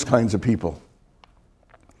and those kinds of people.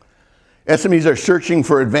 SMEs are searching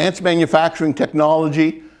for advanced manufacturing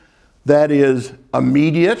technology that is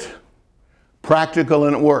immediate, practical,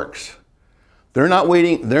 and it works. They're not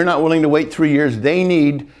willing to wait 3 years. They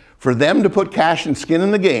need for them to put cash and skin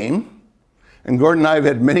in the game. And Gordon and I have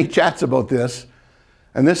had many chats about this.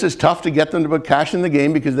 And this is tough to get them to put cash in the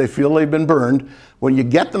game because they feel they've been burned. When you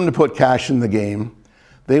get them to put cash in the game,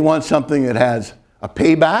 they want something that has a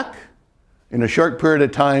payback in a short period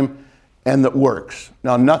of time and that works.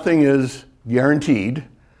 Now, nothing is guaranteed.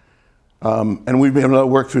 And we've been able to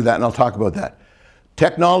work through that, and I'll talk about that.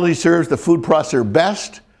 Technology serves the food processor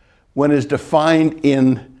best when it's defined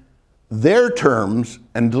in their terms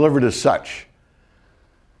and delivered as such.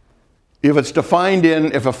 if it's defined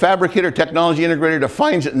in, if a fabricator technology integrator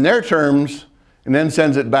defines it in their terms and then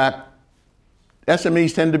sends it back,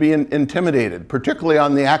 SMEs tend to be intimidated, particularly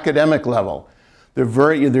on the academic level. They're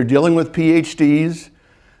dealing with PhDs.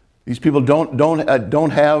 These people don't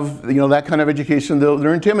have that kind of education.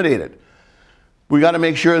 They're intimidated. We got to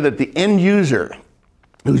make sure that the end user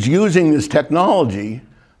who's using this technology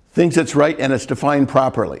thinks it's right and it's defined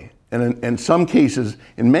properly. And in some cases,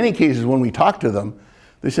 in many cases, when we talk to them,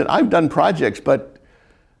 they said, I've done projects, but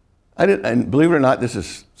I didn't, and believe it or not, this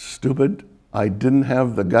is stupid. I didn't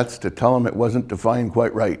have the guts to tell them it wasn't defined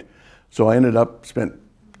quite right. So I ended up spent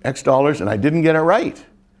X dollars and I didn't get it right.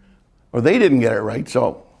 Or they didn't get it right,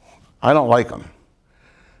 so I don't like them.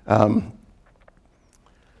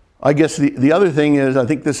 I guess the other thing is, I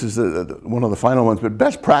think this is one of the final ones, but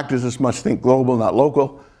best practices must think global, not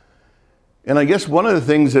local. And I guess one of the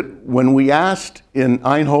things that when we asked in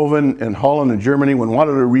Eindhoven and Holland and Germany, when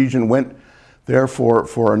Waterloo region went there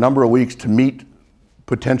for a number of weeks to meet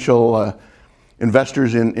potential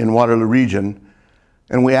investors in Waterloo region,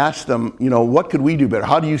 and we asked them, what could we do better?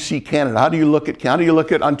 How do you see Canada? How do you look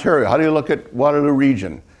at Ontario? How do you look at Waterloo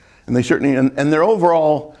region? And they certainly, and their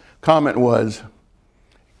overall comment was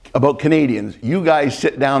about Canadians, you guys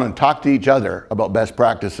sit down and talk to each other about best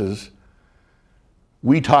practices.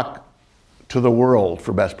 We talk to the world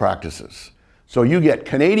for best practices. So you get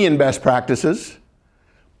Canadian best practices,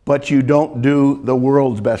 but you don't do the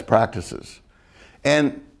world's best practices.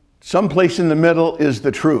 And someplace in the middle is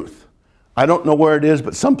the truth. I don't know where it is,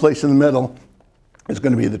 but someplace in the middle is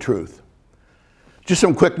going to be the truth. Just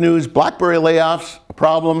some quick news. BlackBerry layoffs, a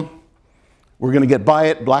problem. We're going to get by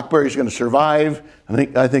it. BlackBerry's going to survive.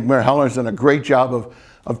 I think Mayor Halloran's done a great job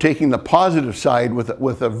of taking the positive side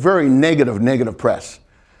with a very negative press.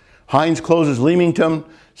 Heinz closes Leamington,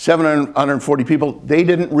 740 people. They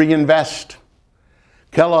didn't reinvest.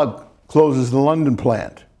 Kellogg closes the London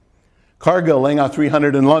plant. Cargill laying off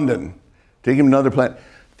 300 in London, taking another plant.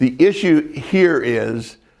 The issue here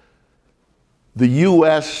is the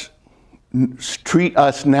U.S. treat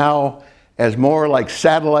us now as more like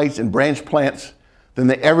satellites and branch plants than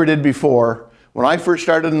they ever did before. When I first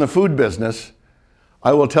started in the food business,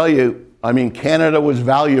 I will tell you, Canada was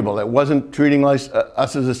valuable. It wasn't treating us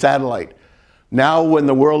as a satellite. Now, when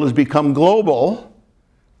the world has become global,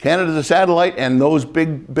 Canada's a satellite and those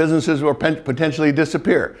big businesses will potentially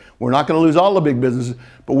disappear. We're not going to lose all the big businesses,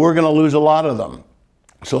 but we're going to lose a lot of them.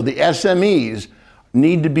 So the SMEs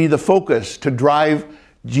need to be the focus to drive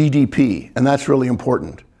GDP, and that's really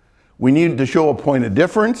important. We need to show a point of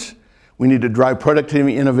difference. We need to drive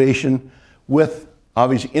productivity innovation with,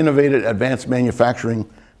 obviously, innovative advanced manufacturing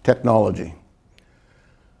technology.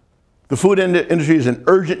 The food industry is in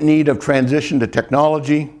urgent need of transition to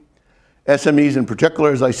technology. SMEs in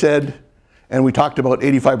particular, as I said, and we talked about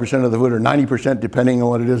 85% of the food, or 90% depending on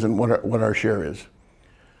what it is and what our share is.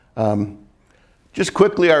 Just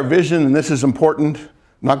quickly, our vision, and this is important, I'm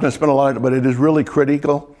not going to spend a lot of it, but it is really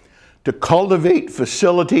critical, to cultivate,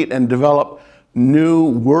 facilitate, and develop new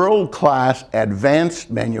world-class advanced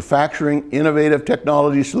manufacturing innovative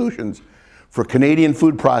technology solutions for Canadian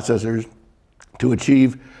food processors to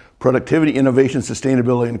achieve productivity, innovation,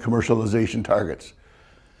 sustainability, and commercialization targets.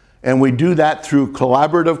 And we do that through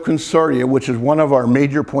collaborative consortia, which is one of our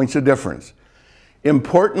major points of difference.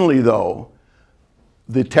 Importantly, though,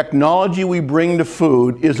 the technology we bring to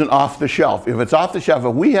food isn't off the shelf. If it's off the shelf,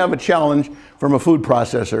 if we have a challenge from a food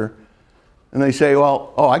processor, and they say,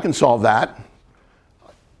 well, I can solve that.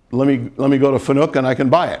 Let me go to Fanuc and I can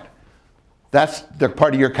buy it. That's the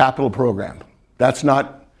part of your capital program. That's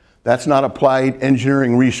not applied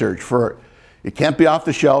engineering research. It can't be off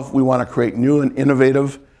the shelf. We want to create new and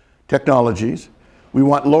innovative technologies. We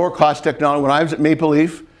want lower cost technology. When I was at Maple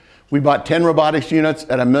Leaf, we bought 10 robotics units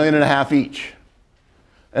at $1.5 million each.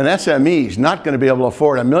 An SME is not going to be able to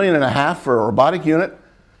afford $1.5 million for a robotic unit.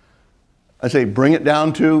 I say bring it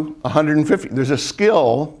down to 150. There's a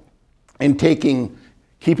skill in keeping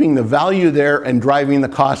the value there and driving the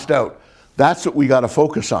cost out. That's what we got to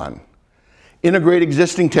focus on. Integrate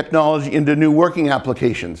existing technology into new working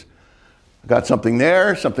applications. Got something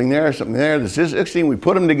there, something there, something there. This is interesting. We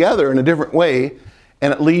put them together in a different way,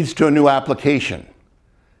 and it leads to a new application.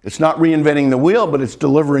 It's not reinventing the wheel, but it's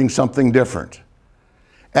delivering something different.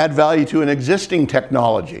 Add value to an existing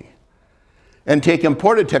technology. And take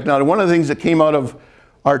imported technology. One of the things that came out of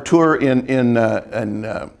our tour in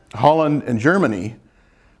Holland and Germany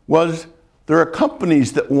was there are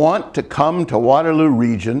companies that want to come to Waterloo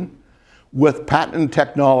region with patent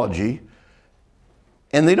technology,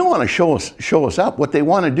 and they don't want to show us up. What they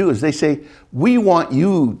want to do is they say, we want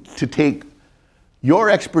you to take your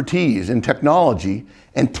expertise in technology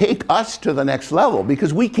and take us to the next level,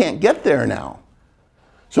 because we can't get there now.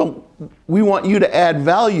 So we want you to add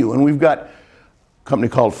value, and we've got a company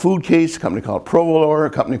called Foodcase, a company called Provolore, a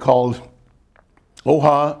company called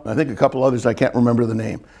OHA, I think a couple others, I can't remember the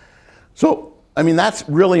name. So, I mean, that's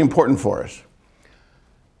really important for us.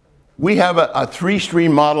 We have a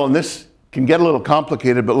three-stream model, and this can get a little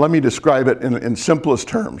complicated, but let me describe it in simplest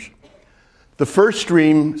terms. The first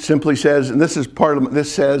stream simply says, and this is part of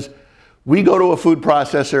this says, we go to a food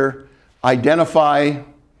processor, identify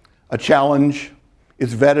a challenge,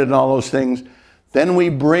 it's vetted and all those things. Then we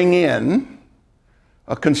bring in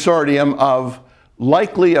a consortium of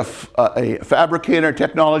likely a fabricator,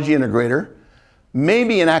 technology integrator,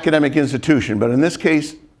 maybe an academic institution, but in this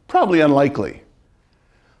case, probably unlikely.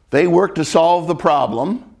 They work to solve the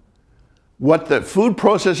problem. What the food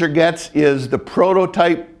processor gets is the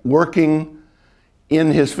prototype working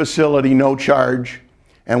in his facility, no charge,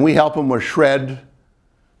 and we help him with shred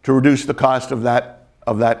to reduce the cost of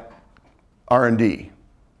that R&D.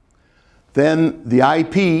 Then the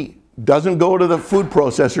IP doesn't go to the food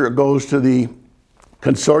processor, it goes to the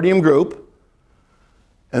consortium group,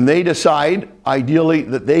 and they decide, ideally,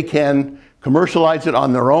 that they can commercialize it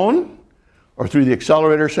on their own, or through the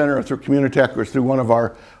Accelerator Center, or through Communitech, or through one of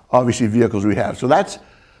our, obviously, vehicles we have. So that's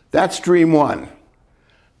stream one.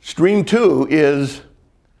 Stream two is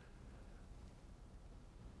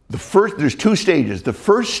there's two stages. The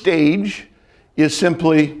first stage is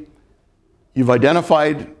simply, you've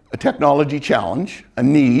identified a technology challenge, a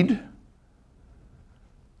need.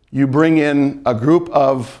 You bring in a group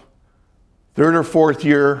of third or fourth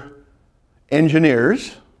year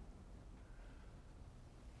engineers.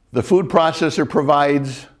 The food processor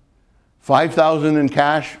provides $5,000 in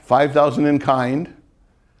cash, $5,000 in kind.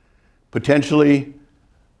 Potentially,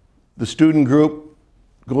 the student group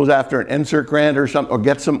goes after an NSERC grant or something, or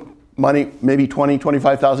gets some money, maybe $20,000,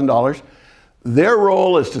 $25,000. Their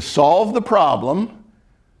role is to solve the problem,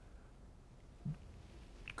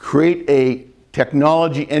 create a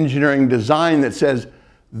technology engineering design that says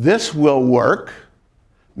this will work,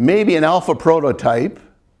 maybe an alpha prototype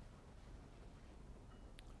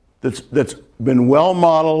that's been well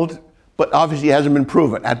modeled, but obviously hasn't been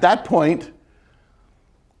proven. At that point,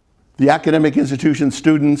 the academic institution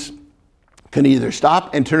students can either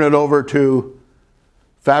stop and turn it over to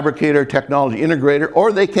fabricator, technology integrator,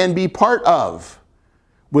 or they can be part of,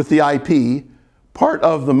 with the IP, part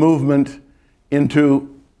of the movement into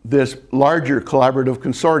this larger collaborative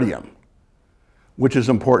consortium, which is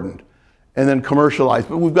important, and then commercialize.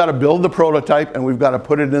 But we've got to build the prototype, and we've got to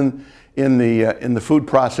put it in the food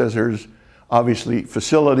processor's, obviously,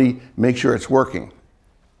 facility, make sure it's working.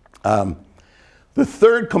 The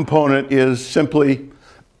third component is simply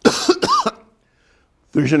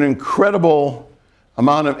there's an incredible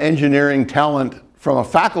amount of engineering talent from a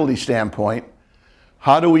faculty standpoint.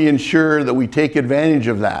 How do we ensure that we take advantage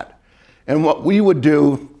of that? And what we would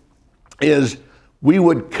do is we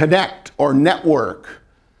would connect or network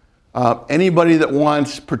anybody that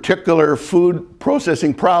wants particular food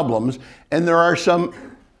processing problems, and there are some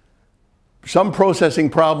processing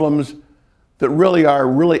problems that really are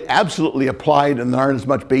absolutely applied and there aren't as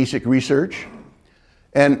much basic research.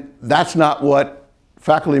 And that's not what a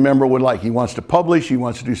faculty member would like. He wants to publish, he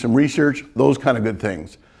wants to do some research, those kind of good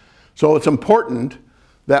things. So it's important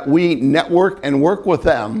that we network and work with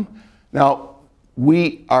them. Now,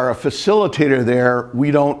 we are a facilitator there.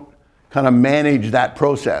 We don't kind of manage that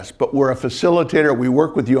process, but we're a facilitator. We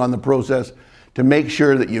work with you on the process to make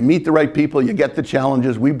sure that you meet the right people, you get the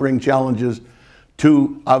challenges. We bring challenges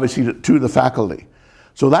to, obviously, to the faculty.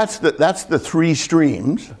 So that's the three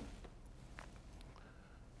streams.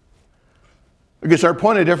 I guess our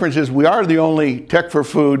point of difference is we are the only Tech for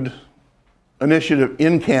Food initiative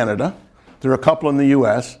in Canada. There are a couple in the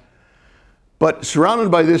US. But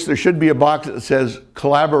surrounded by this, there should be a box that says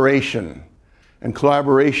collaboration, and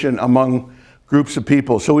collaboration among groups of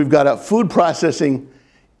people. So we've got a food processing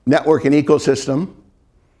network and ecosystem,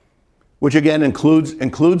 which again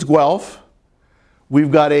includes Guelph.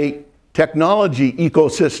 We've got a technology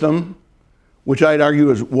ecosystem, which I'd argue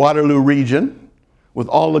is Waterloo region, with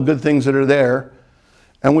all the good things that are there.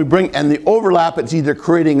 And the overlap, it's either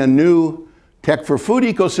creating a new Tech for Food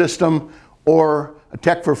ecosystem or a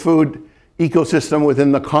Tech for Food ecosystem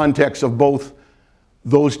within the context of both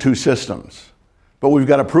those two systems. But we've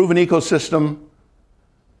got a proven ecosystem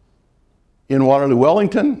in Waterloo,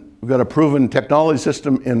 Wellington. We've got a proven technology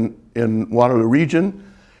system in Waterloo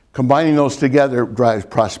region. Combining those together drives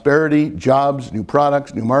prosperity, jobs, new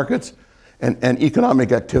products, new markets, and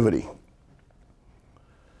economic activity.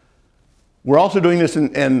 We're also doing this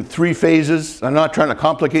in 3 phases. I'm not trying to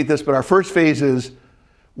complicate this, but our first phase is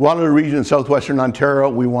Waterloo region in southwestern Ontario.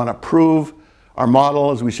 We want to prove our model.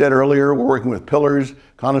 As we said earlier, we're working with Pillars,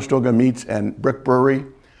 Conestoga Meats, and Brick Brewery.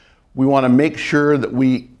 We want to make sure that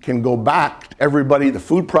we can go back to everybody, the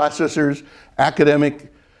food processors,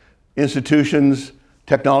 academic institutions,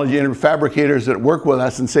 technology and fabricators that work with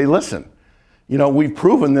us and say, listen, you know, we've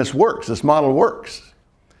proven this works, this model works.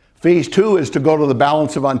 Phase 2 is to go to the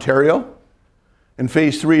balance of Ontario, and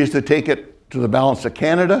phase 3 is to take it to the balance of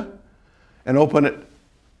Canada and open it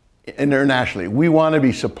internationally. We want to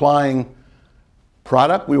be supplying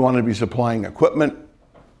product, we want to be supplying equipment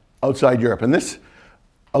outside Europe, and this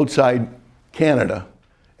outside Canada.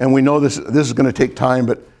 And we know this is going to take time,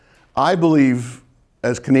 but I believe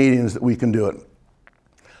as Canadians that we can do it.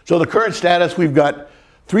 So the current status, we've got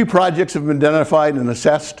 3 projects have been identified and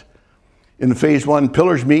assessed in phase 1.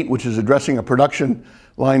 Pillars Meat, which is addressing a production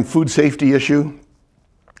line food safety issue.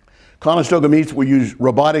 Conestoga Meats, we use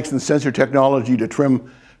robotics and sensor technology to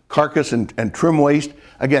trim carcass and trim waste.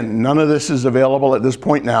 Again, none of this is available at this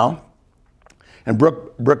point now. And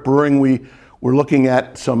Brick Brewing, we're looking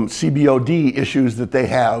at some CBOD issues that they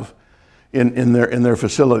have in their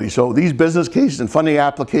facility. So these business cases and funding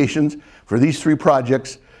applications for these 3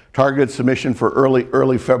 projects targeted submission for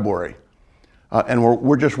early February. And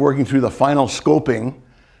we're just working through the final scoping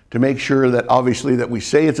to make sure that obviously that we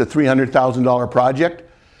say it's a $300,000 project.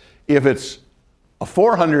 If it's a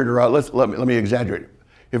 $400 or let me exaggerate.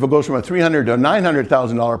 If it goes from a $300,000 to a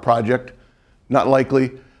 $900,000 project, not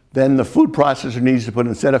likely, then the food processor needs to put,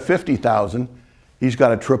 instead of $50,000, he's got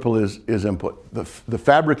to triple his input. The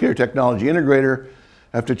fabricator technology integrator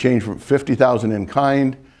have to change from $50,000 in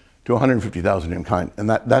kind to $150,000 in kind, and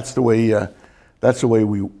that's the way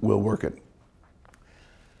we will work it.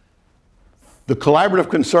 The collaborative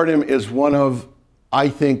consortium is one of, I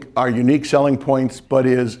think, our unique selling points, but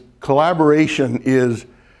collaboration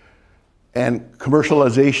and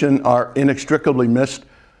commercialization are inextricably mixed.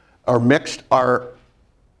 Our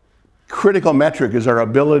critical metric is our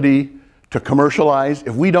ability to commercialize.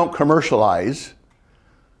 If we don't commercialize,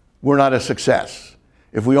 we're not a success.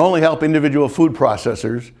 If we only help individual food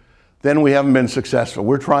processors, then we haven't been successful.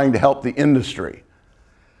 We're trying to help the industry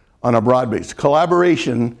on a broad base.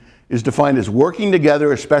 Collaboration is defined as working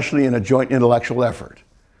together, especially in a joint intellectual effort.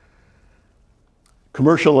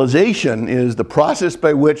 Commercialization is the process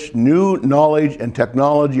by which new knowledge and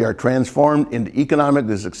technology are transformed into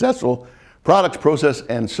economically successful products, process,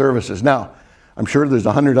 and services. Now, I'm sure there's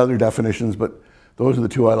 100 other definitions, but those are the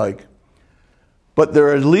 2 I like. But there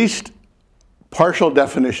are at least partial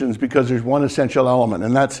definitions because there's one essential element,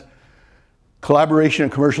 and that's collaboration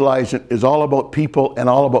and commercialization is all about people and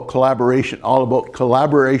all about collaboration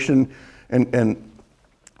and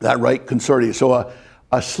that right consortium. So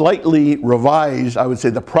a slightly revised, I would say,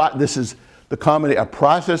 this is the comedy, a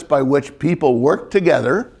process by which people work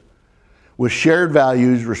together with shared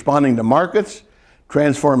values, responding to markets,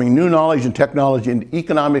 transforming new knowledge and technology into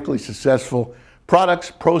economically successful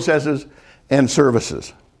products, processes, and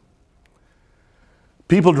services.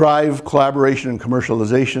 People drive collaboration and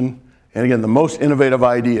commercialization, and again, the most innovative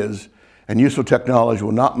ideas and useful technology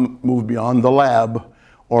will not move beyond the lab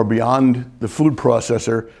or beyond the food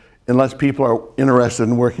processor unless people are interested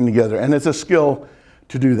in working together. And it's a skill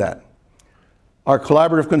to do that. Our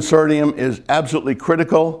collaborative consortium is absolutely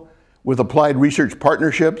critical with applied research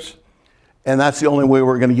partnerships, and that's the only way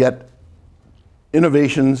we're going to get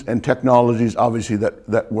innovations and technologies, obviously,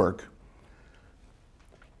 that work.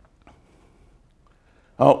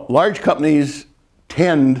 Now, large companies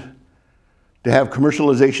tend to have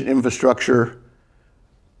commercialization infrastructure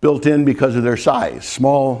built in because of their size.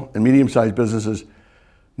 Small and medium-sized businesses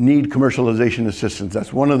need commercialization assistance.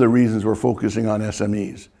 That's one of the reasons we're focusing on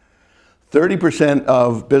SMEs. 30%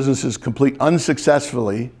 of businesses complete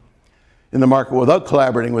unsuccessfully in the market without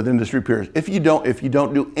collaborating with industry peers. If you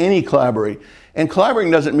don't do any collaborating, and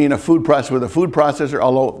collaborating doesn't mean a food processor with a food processor,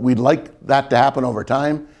 although we'd like that to happen over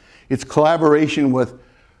time. It's collaboration with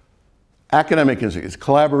academic institutes,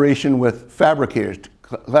 collaboration with fabricators,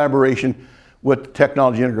 collaboration with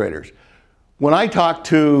technology integrators. When I talked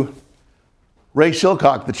to Ray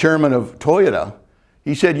Silcock, the chairman of Toyota,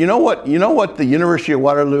 he said, you know what the University of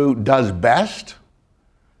Waterloo does best?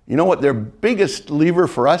 You know what their biggest lever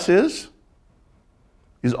for us is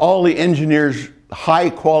all the engineers, high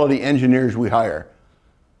quality engineers we hire.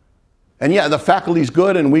 And yeah, the faculty's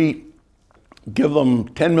good, and we give them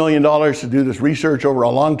 $10 million to do this research over a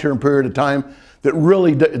long-term period of time that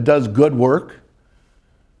really does good work.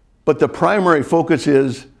 But the primary focus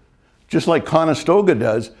is, just like Conestoga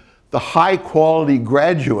does, the high quality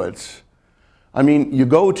graduates I mean, you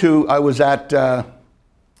go to, I was at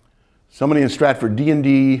somebody in Stratford,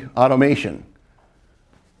 D&D Automation.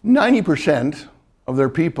 90% of their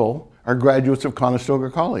people are graduates of Conestoga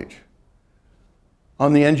College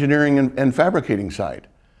on the engineering and fabricating side.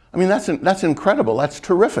 I mean, that's incredible. That's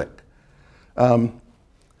terrific.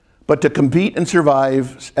 But to compete and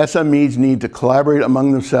survive, SMEs need to collaborate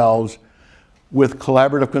among themselves with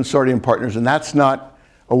collaborative consortium partners, and that's not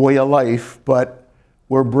a way of life, but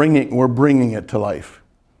we're bringing it to life.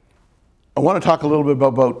 I want to talk a little bit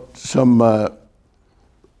about some,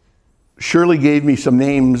 Shirley gave me some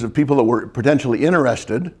names of people that were potentially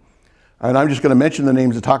interested, and I'm just going to mention the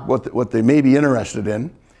names and talk about what they may be interested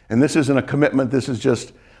in. And this isn't a commitment, this is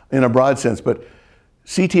just in a broad sense, but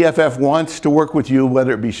CTFF wants to work with you,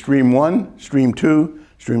 whether it be Stream 1, Stream 2,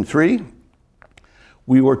 Stream 3.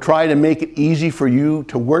 We will try to make it easy for you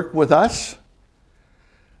to work with us.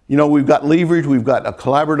 You know, we've got leverage, we've got a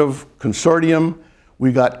collaborative consortium,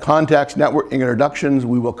 we've got contacts, networking, introductions.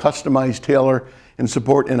 We will customize, tailor, and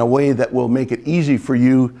support in a way that will make it easy for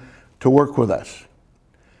you to work with us.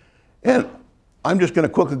 And I'm just going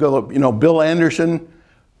to quickly go, you know, Bill Anderson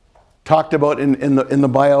talked about in the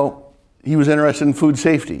bio, he was interested in food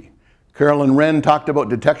safety. Carolyn Wren talked about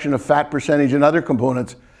detection of fat percentage and other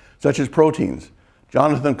components, such as proteins.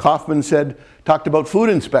 Jonathan Kaufman talked about food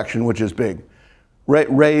inspection, which is big.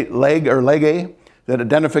 Ray Legge, that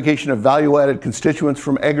identification of value-added constituents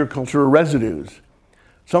from agricultural residues.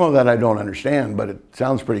 Some of that I don't understand, but it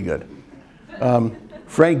sounds pretty good.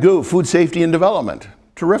 Frank Gu, food safety and development.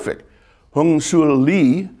 Terrific. Hung Sul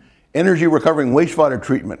Lee, energy recovering wastewater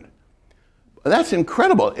treatment. That's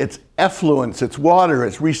incredible. It's effluents, it's water,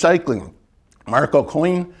 it's recycling. Marco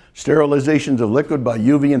Coyne, sterilizations of liquid by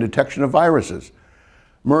UV and detection of viruses.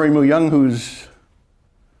 Murray Mu-Young, who's,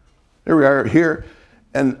 there we are here,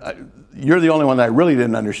 and you're the only one that I really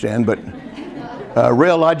didn't understand, but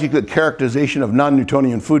rheological characterization of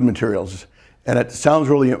non-Newtonian food materials. And it sounds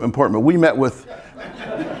really important, but we met with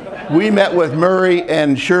Murray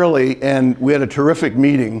and Shirley, and we had a terrific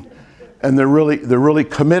meeting, and they're really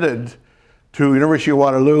committed to University of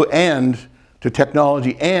Waterloo and to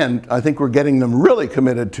technology, and I think we're getting them really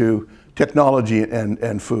committed to technology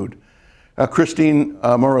and food. Christine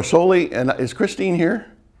Morosoli, and is Christine here?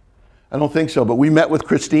 I don't think so, but we met with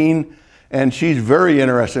Christine, and she's very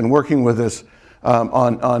interested in working with us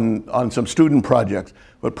on some student projects,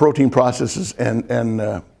 but protein processes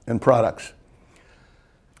and products.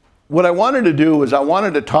 What I wanted to do is I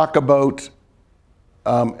wanted to talk about,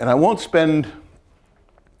 and I won't spend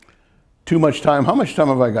too much time. How much time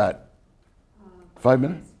have I got? 5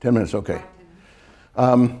 minutes? 10 minutes, okay.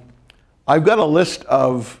 I've got a list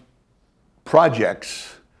of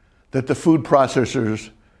projects that the food processors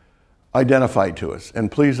identified to us.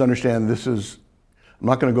 And please understand, this is, I'm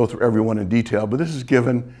not going to go through every one in detail, but this is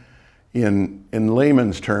given in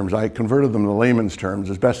layman's terms. I converted them to layman's terms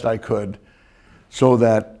as best I could so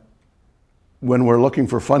that when we're looking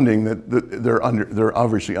for funding, that they're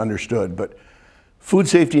obviously understood. But food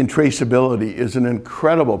safety and traceability is an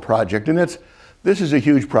incredible project, and this is a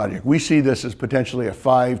huge project. We see this as potentially a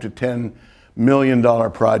 $5 to $10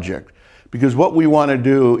 million project, because what we want to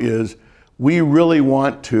do is we really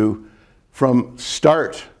want to, from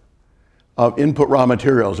start of input raw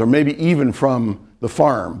materials, or maybe even from the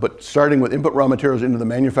farm, but starting with input raw materials into the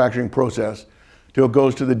manufacturing process till it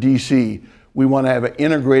goes to the DC, we want to have an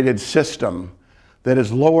integrated system that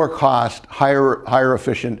is lower cost, higher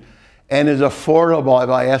efficient, and is affordable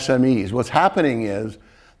by SMEs. What's happening is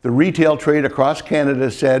the retail trade across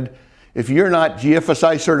Canada said, if you're not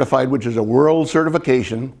GFSI certified, which is a world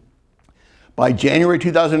certification, by January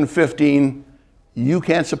 2015, you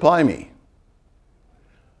can't supply me.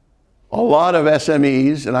 A lot of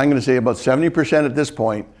SMEs, and I'm going to say about 70% at this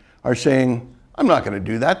point, are saying, I'm not going to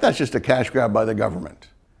do that. That's just a cash grab by the government.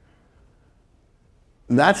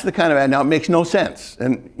 And that's the kind of, now it makes no sense.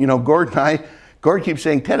 And you know, Gord keeps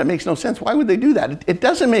saying, Ted, it makes no sense. Why would they do that? It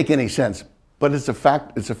doesn't make any sense, but it's a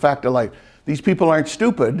fact of life. These people aren't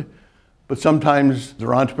stupid, but sometimes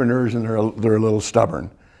they're entrepreneurs and they're a little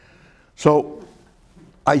stubborn. So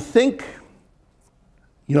I think,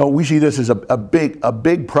 you know, we see this as a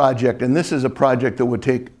big project, and this is a project that would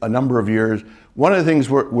take a number of years. One of the things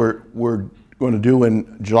we're going to do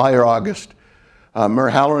in July or August, Mayor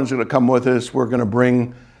Halloran is going to come with us. We're going to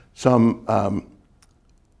bring some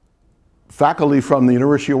faculty from the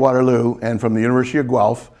University of Waterloo and from the University of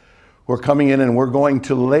Guelph who are coming in, and we're going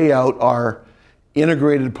to lay out our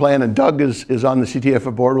integrated plan, and Doug is on the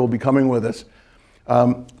CTFF board, will be coming with us.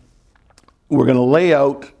 We're going to lay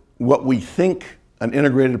out what we think an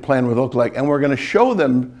integrated plan would look like, and we're going to show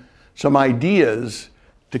them some ideas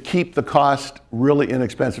to keep the cost really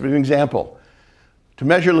inexpensive. An example, to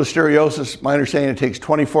measure listeriosis, my understanding it takes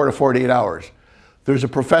 24 to 48 hours. There's a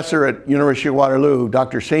professor at University of Waterloo,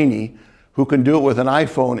 Dr. Saini, who can do it with an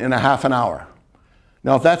iPhone in a half an hour.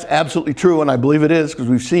 Now, if that's absolutely true, and I believe it is because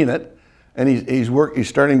we've seen it, and he's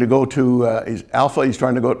starting to go to he's alpha, he's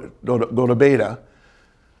trying to go to beta.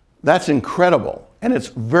 That's incredible, and it's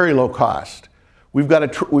very low cost. We've got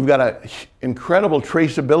a incredible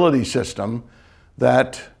traceability system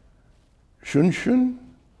that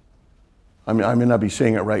I may not be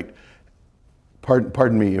saying it right.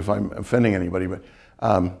 Pardon me if I'm offending anybody, but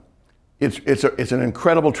it's an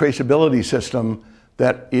incredible traceability system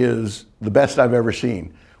that is the best I've ever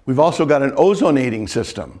seen. We've also got an ozonating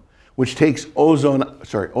system, which takes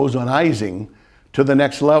ozonizing to the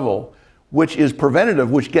next level, which is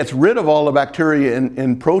preventative, which gets rid of all the bacteria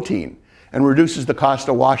in protein and reduces the cost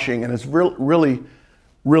of washing, and it's really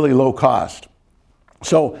low cost.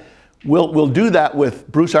 So we'll do that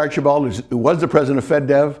with Bruce Archibald, who was the president of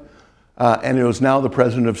FedDev, and who is now the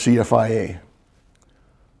president of CFIA.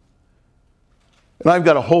 And I've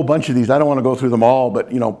got a whole bunch of these. I don't want to go through them all,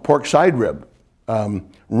 but pork side rib,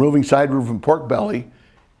 removing side rib from pork belly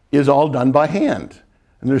is all done by hand.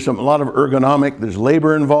 And there's a lot of ergonomic, there's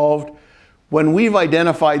labor involved. When we've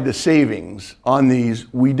identified the savings on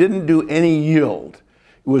these, we didn't do any yield.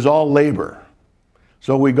 It was all labor.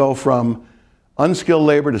 So we go from unskilled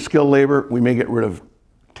labor to skilled labor. We may get rid of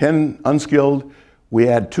 10 unskilled, we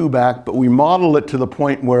add 2 back, but we model it to the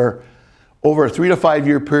point where over a 3 to 5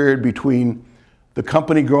 year period between the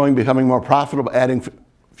company growing, becoming more profitable, adding a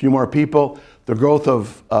few more people, the growth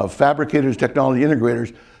of fabricators, technology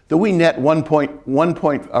integrators, that we net about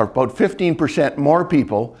 15% more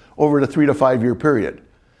people over the 3 to 5 year period.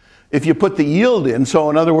 If you put the yield in, so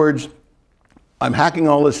in other words, I'm hacking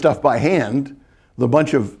all this stuff by hand, a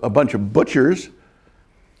bunch of butchers,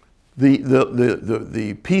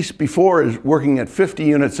 the piece before is working at 50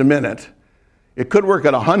 units a minute. It could work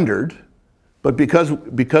at 100, but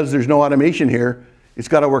because there's no automation here, it's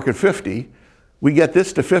got to work at 50. We get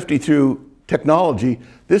this to 50 through technology.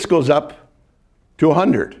 This goes up to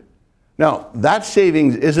 100. Now, that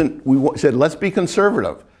savings isn't, we said, let's be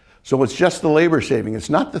conservative. So it's just the labor saving.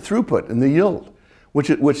 It's not the throughput and the yield,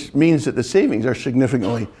 which means that the savings are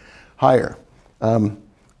significantly higher.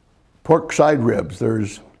 Pork side ribs,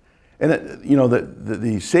 the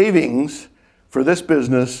savings for this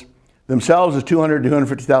business themselves is $200,000 to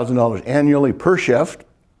 $250,000 annually per shift.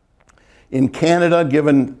 In Canada,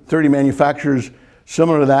 given 30 manufacturers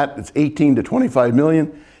similar to that, it's 18 to 25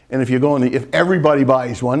 million. And if everybody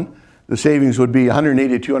buys one, the savings would be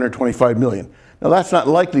 180 to 225 million. Now that's not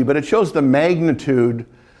likely, but it shows the magnitude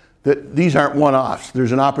that these aren't one-offs.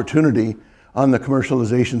 There's an opportunity on the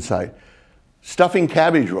commercialization side. Stuffing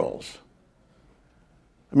cabbage rolls.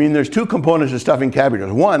 I mean, there's 2 components to stuffing cabbage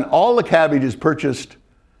rolls. One, all the cabbage is purchased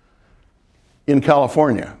in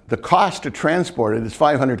California. The cost to transport it is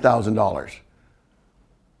 $500,000.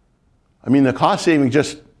 I mean, the cost saving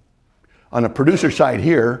just on the producer side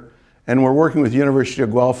here, and we're working with the University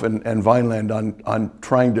of Guelph and Vineland on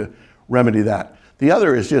trying to remedy that. The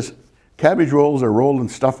other is just cabbage rolls are rolled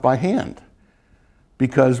and stuffed by hand,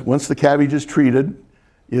 because once the cabbage is treated,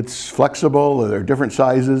 it's flexible, there are different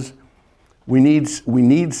sizes. We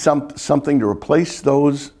need something to replace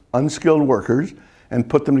those unskilled workers and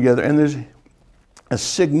put them together, and there's a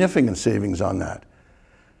significant savings on that.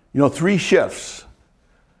 3 shifts.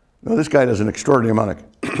 Now this guy does an extraordinary amount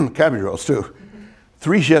of cabbage rolls too.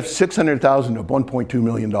 3 shifts, $600,000 to $1.2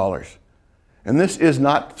 million. And this is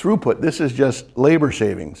not throughput, this is just labor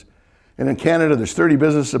savings. And in Canada, there's 30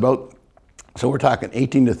 businesses so we're talking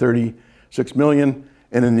 18 to 36 million.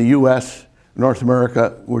 And in the US, North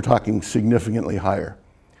America, we're talking significantly higher.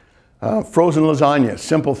 Frozen lasagna,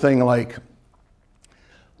 simple thing like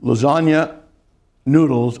lasagna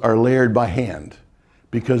noodles are layered by hand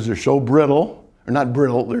because they're so brittle, or not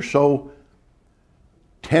brittle, they're so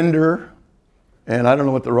tender, and I don't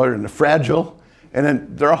know what the right, and they're fragile, and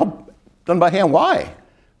then they're all done by hand. Why?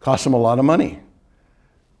 Costs them a lot of money.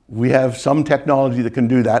 We have some technology that can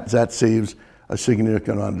do that. That saves a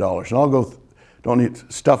significant amount of dollars. And I'll go, don't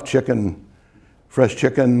need stuffed chicken, fresh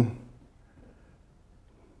chicken,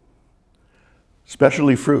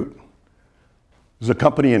 specialty fruit. There's a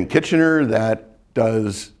company in Kitchener that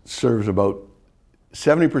serves about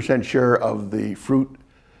 70% share of the fruit,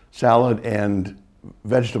 salad, and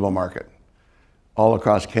vegetable market all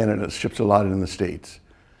across Canada. It ships a lot in the States.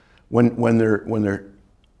 When they're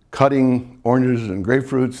cutting oranges and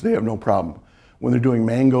grapefruits, they have no problem. When they're doing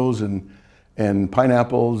mangoes and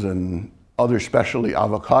pineapples and other specialty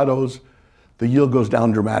avocados, the yield goes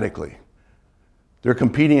down dramatically. They're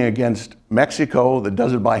competing against Mexico that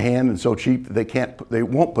does it by hand and so cheap that they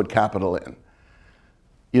won't put capital in.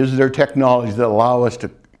 Is there technology that allow us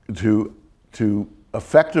to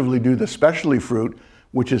effectively do the specialty fruit,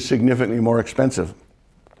 which is significantly more expensive?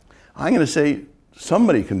 I'm going to say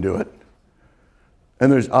somebody can do it.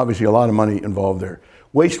 And there's obviously a lot of money involved there.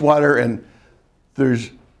 Wastewater, and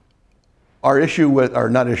there's our issue with, or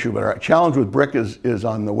not issue, but our challenge with brick is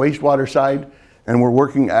on the wastewater side. And we're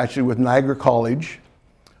working actually with Niagara College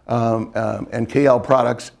and KL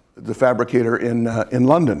Products, the fabricator in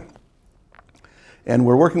London. And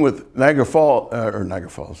we're working with Niagara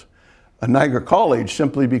College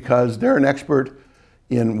simply because they're an expert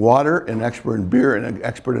in water, an expert in beer, and an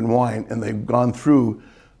expert in wine, and they've gone through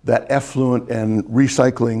that effluent and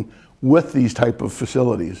recycling with these type of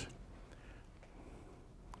facilities.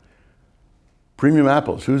 Premium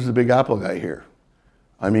apples, who's the big apple guy here?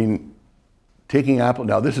 I mean, taking apple,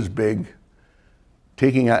 now this is big,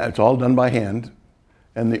 it's all done by hand,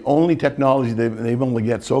 and the only technology they've been able to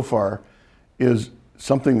get so far is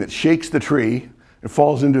something that shakes the tree, it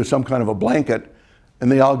falls into some kind of a blanket,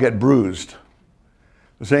 and they all get bruised.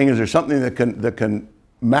 The saying is there's something that can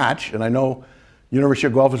match, and I know University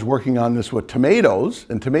of Guelph is working on this with tomatoes,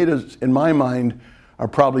 and tomatoes, in my mind, are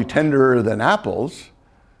probably tenderer than apples.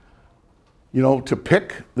 You know, to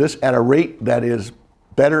pick this at a rate that is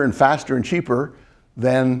better and faster and cheaper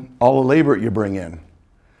than all the labor you bring in.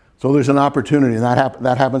 So there's an opportunity, and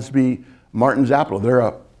that happens to be Martin's Apple.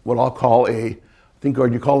 They're what I'll call I think, or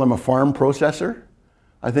you call them a farm processor,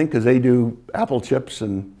 I think, because they do apple chips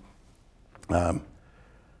and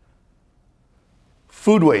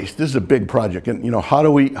food waste. This is a big project, and you know, how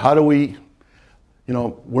do we, you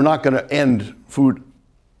know, we're not going to end food,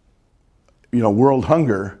 you know, world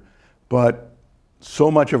hunger, but so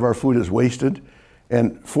much of our food is wasted,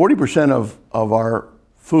 and 40% of our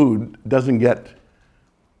food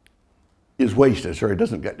is wasted. Sorry, it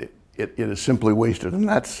doesn't get it. It is simply wasted, and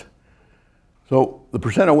that's so the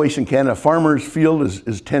percent of waste in Canada. Farmers' field is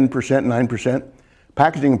 10%, 9%.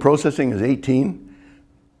 Packaging and processing is 18%.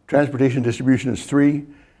 Transportation distribution is 3%.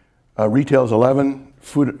 Retail is 11%.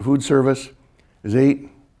 Food service is 8%.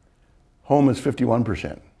 Home is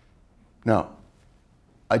 51%. Now,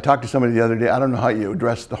 I talked to somebody the other day. I don't know how you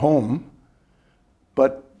address the home,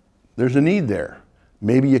 but there's a need there.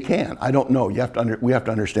 Maybe you can. I don't know. We have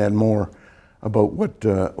to understand more about what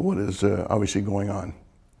is obviously going on.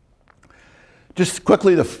 Just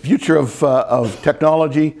quickly, the future of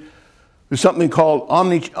technology. There's something called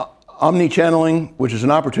omni-channeling, which is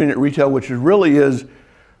an opportunity at retail, which really is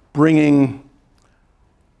bringing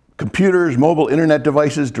computers, mobile internet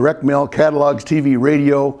devices, direct mail, catalogs, TV,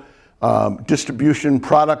 radio, distribution,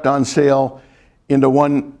 product on sale into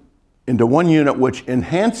one unit, which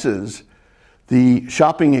enhances the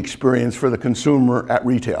shopping experience for the consumer at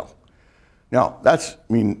retail. Now, the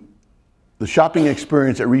shopping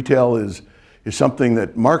experience at retail is something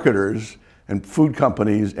that marketers and food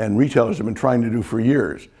companies and retailers have been trying to do for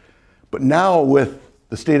years. But now with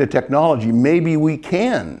the state of technology, maybe we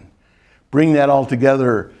can bring that all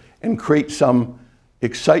together and create some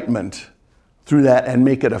excitement through that and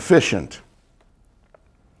make it efficient.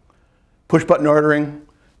 Push button ordering,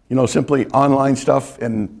 you know, simply online stuff,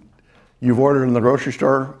 and you've ordered in the grocery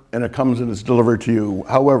store and it comes and it's delivered to you,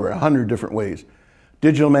 however, 100 different ways.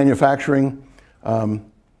 Digital manufacturing,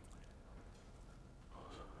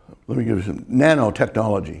 let me give you some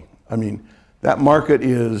nanotechnology. I mean, that market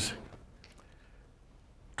is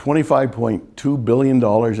 $25.2 billion,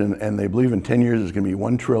 and they believe in 10 years it's going to be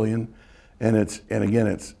 $1 trillion. And again,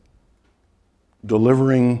 it's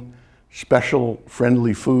delivering special,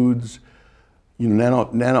 friendly foods. You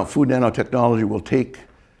know, food nanotechnology will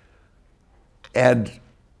add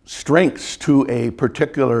strengths to a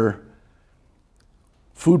particular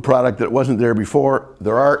food product that wasn't there before.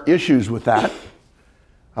 There are issues with that.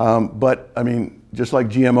 But I mean, just like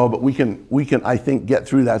GMO, but we can, I think, get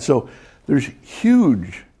through that. So there's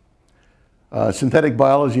huge synthetic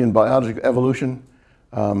biology and biological evolution.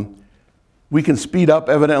 We can speed up,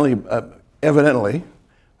 evidently,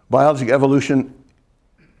 biological evolution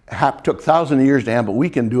took thousands of years to happen, but we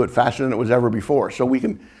can do it faster than it was ever before. So we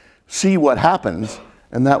can see what happens,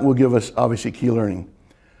 and that will give us, obviously, key learning.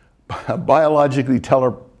 Biologically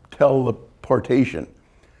teleportation.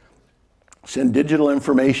 Send digital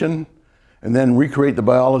information and then recreate the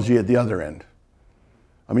biology at the other end.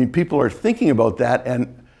 I mean, people are thinking about that,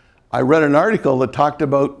 and I read an article that talked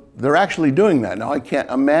about they're actually doing that. Now, I can't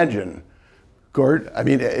imagine, Gord, I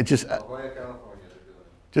mean, it's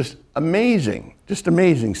just amazing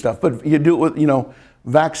stuff. But you do it with, you know,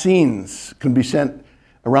 vaccines can be sent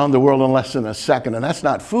around the world in less than a second, and that's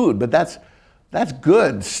not food, but that's That's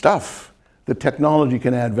good stuff that technology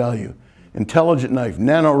can add value. Intelligent knife,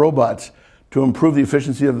 nanorobots to improve the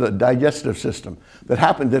efficiency of the digestive system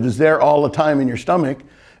that is there all the time in your stomach,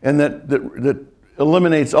 and that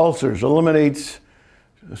eliminates ulcers, eliminates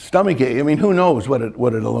stomach ache. I mean, who knows what it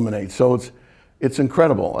eliminates? So it's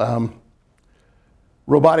incredible.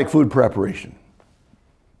 Robotic food preparation.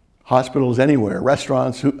 Hospitals anywhere,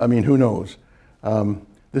 restaurants, who knows?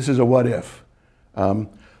 This is a what if.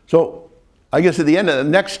 So I guess at the end of the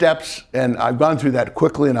next steps, and I've gone through that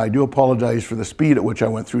quickly, and I do apologize for the speed at which I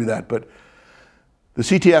went through that, but the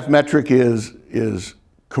CTF metric is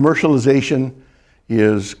commercialization,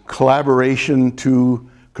 is collaboration to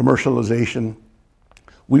commercialization.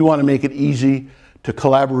 We want to make it easy to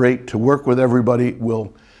collaborate, to work with everybody.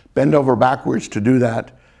 We'll bend over backwards to do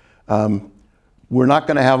that. We're not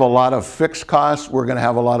going to have a lot of fixed costs. We're going to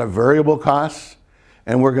have a lot of variable costs,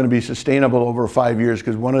 and we're going to be sustainable over 5 years,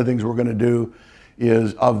 because one of the things we're going to do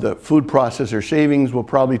is, of the food processor savings, we'll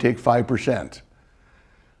probably take 5%.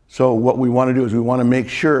 So what we want to do is we want to make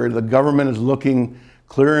sure the government is looking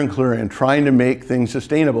clearer and clearer and trying to make things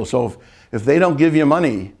sustainable. So if they don't give you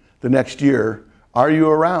money the next year, are you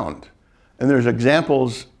around? And there's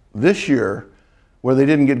examples this year where they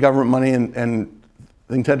didn't get government money and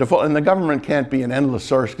things had to fall. And the government can't be an endless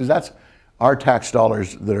source, because that's our tax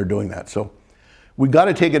dollars that are doing that. So we've got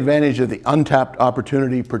to take advantage of the untapped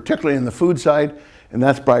opportunity, particularly in the food side, and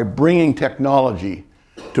that's by bringing technology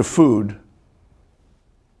to food.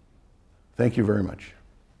 Thank you very much.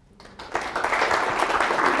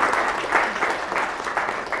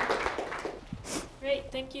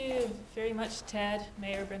 Great, thank you very much, Ted,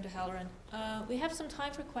 Mayor Brenda Halloran. We have some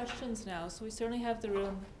time for questions now, so we certainly have the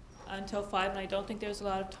room until 5, and I don't think there's a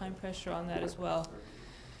lot of time pressure on that as well.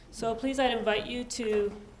 So please, I'd invite you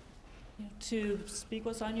to speak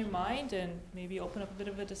what's on your mind and maybe open up a bit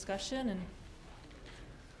of a discussion. And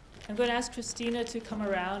I'm going to ask Christina to come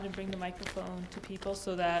around and bring the microphone to people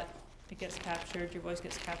so that it gets captured, your voice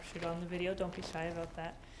gets captured on the video. Don't be shy about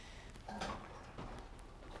that.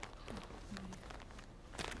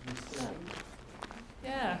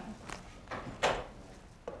 Yeah.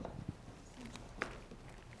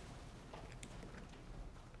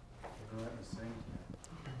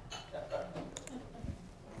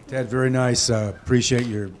 Ted, very nice. Appreciate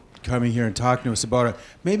your coming here and talking to us about it.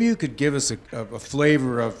 Maybe you could give us a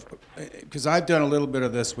flavor of, because I've done a little bit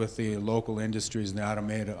of this with the local industries and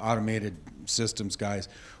the automated systems guys.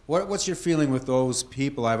 What's your feeling with those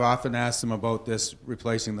people? I've often asked them about this,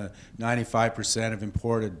 replacing the 95% of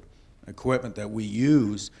imported equipment that we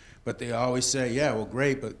use, but they always say, yeah, well,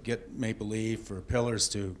 great, but get Maple Leaf or Pillars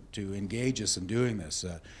to engage us in doing this.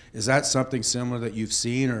 Is that something similar that you've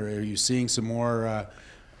seen, or are you seeing some more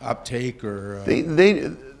uptake? Or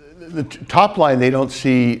the top line, they don't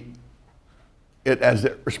see it as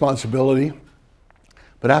their responsibility,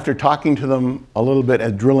 but after talking to them a little bit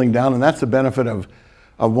and drilling down, and that's the benefit of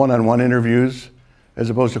one-on-one interviews as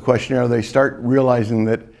opposed to questionnaire, they start realizing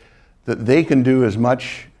that they can do as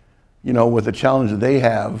much, with the challenge that they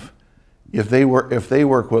have. If they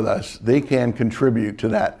work with us, they can contribute to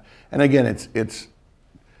that. And again, it's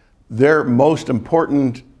their most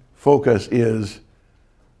important focus is,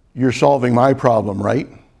 you're solving my problem, right?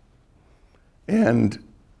 And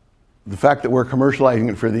the fact that we're commercializing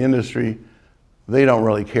it for the industry, they don't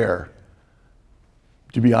really care,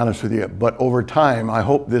 to be honest with you. But over time, I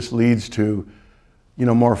hope this leads to,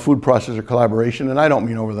 more food processor collaboration. And I don't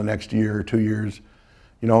mean over the next year or 2 years,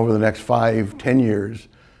 over the next 5, 10 years,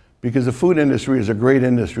 because the food industry is a great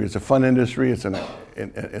industry. It's a fun industry. It's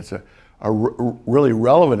a really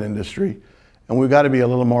relevant industry, and we've got to be a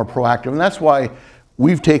little more proactive. And that's why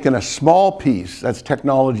we've taken a small piece, that's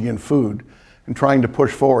technology and food, and trying to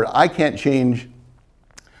push forward.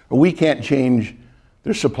 We can't change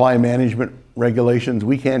their supply management regulations.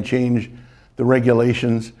 We can't change the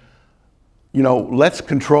regulations. Let's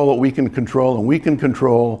control what we can control, and we can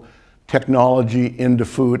control technology into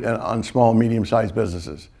food and on small, medium-sized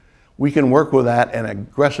businesses. We can work with that and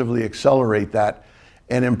aggressively accelerate that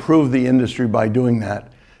and improve the industry by doing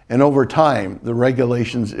that. And over time, the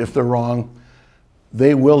regulations, if they're wrong,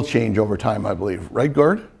 they will change over time, I believe. Right,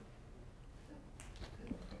 Gord?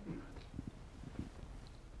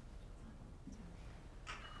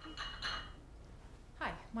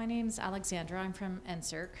 Hi, my name's Alexandra. I'm from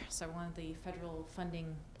NSERC, so one of the federal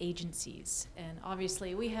funding agencies. And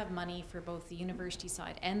obviously, we have money for both the university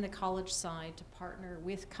side and the college side to partner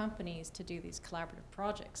with companies to do these collaborative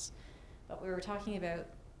projects. But we were talking about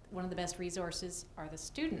one of the best resources are the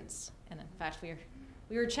students. And in fact,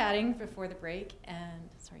 we were chatting before the break, and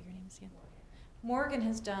sorry, your name is again? Morgan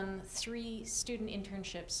has done 3 student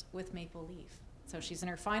internships with Maple Leaf. So she's in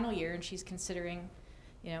her final year and she's considering,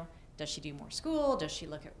 you know, does she do more school? Does she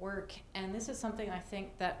look at work? And this is something I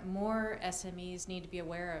think that more SMEs need to be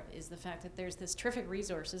aware of, is the fact that there's this terrific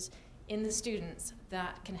resources in the students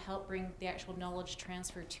that can help bring the actual knowledge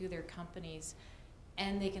transfer to their companies,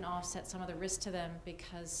 and they can offset some of the risk to them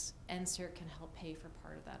because NSERC can help pay for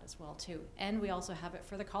part of that as well too. And we also have it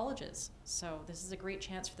for the colleges. So this is a great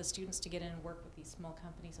chance for the students to get in and work with these small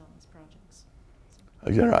companies on these projects.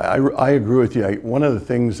 Again, I agree with you. One of the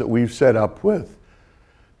things that we've set up with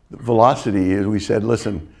Velocity is we said,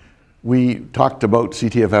 listen, we talked about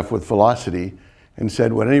CTFF with Velocity and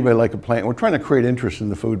said, would anybody like a plant? We're trying to create interest in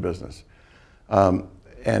the food business.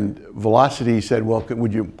 And Velocity said, well,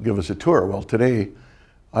 would you give us a tour? Well, today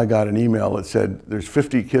I got an email that said there's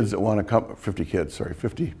 50 kids that want to come, 50 kids, sorry,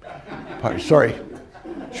 50, sorry,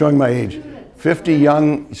 showing my age, 50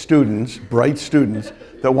 young students, bright students,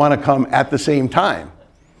 that want to come at the same time.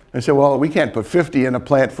 I said, well, we can't put 50 in a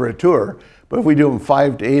plant for a tour, but if we do them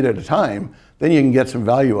 5 to 8 at a time, then you can get some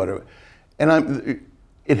value out of it. And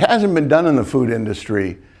it hasn't been done in the food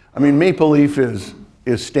industry. I mean, Maple Leaf is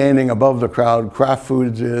standing above the crowd, Kraft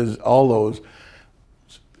Foods is, all those.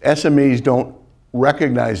 SMEs don't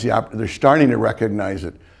recognize they're starting to recognize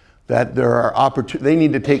it, that there are they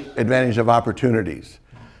need to take advantage of opportunities.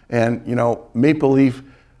 And, you know, Maple Leaf,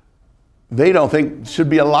 they don't think should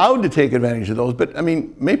be allowed to take advantage of those, but I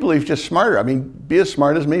mean, Maple Leaf's just smarter. I mean, be as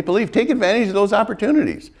smart as Maple Leaf. Take advantage of those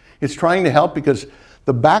opportunities. It's trying to help because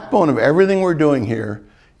the backbone of everything we're doing here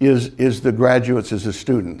is the graduates, is the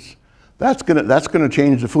students. That's gonna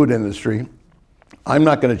change the food industry. I'm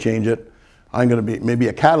not gonna change it. I'm gonna be maybe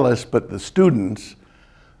a catalyst, but the students,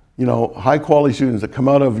 you know, high quality students that come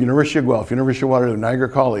out of University of Guelph, University of Waterloo, Niagara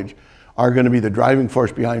College, are gonna be the driving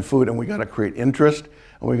force behind food, and we gotta create interest,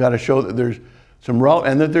 and we gotta show that there's some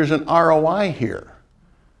and that there's an ROI here.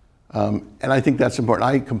 And I think that's important.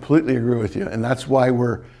 I completely agree with you, and that's why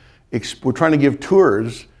we're trying to give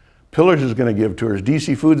tours. Pillars is gonna give tours.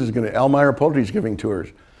 DC Foods is gonna, Elmira Poultry is giving tours.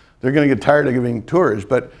 They're gonna get tired of giving tours,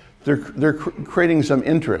 but they're creating some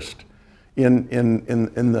interest in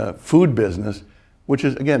the food business, which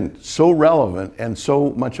is, again, so relevant and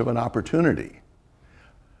so much of an opportunity.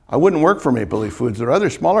 I wouldn't work for Maple Leaf Foods. There are other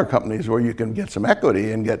smaller companies where you can get some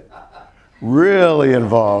equity and get really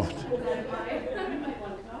involved.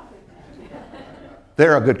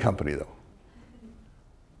 They're a good company, though.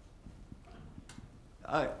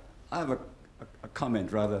 I have a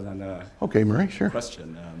comment rather than a Marie, sure.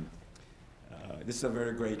 question. This is a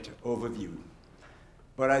very great overview.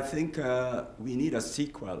 But I think we need a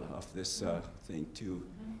sequel of this thing to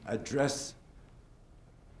address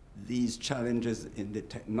these challenges in the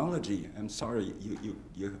technology. I'm sorry you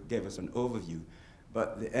gave us an overview,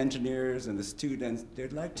 but the engineers and the students,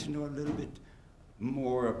 they'd like to know a little bit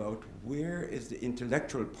more about where is the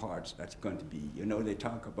intellectual part that's going to be. You know, they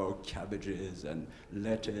talk about cabbages and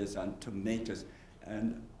lettuce and tomatoes.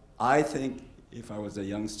 And I think if I was a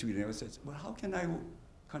young student, I would say, well, how can I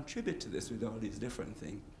contribute to this with all these different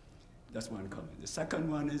things? That's one comment. The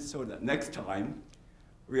second one is so that next time,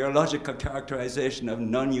 rheological characterization of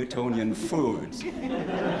non-Newtonian foods.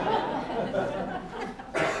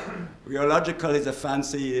 Rheological is a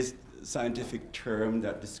fancy scientific term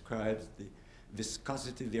that describes the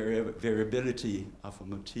viscosity variability of a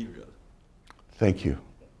material. Thank you.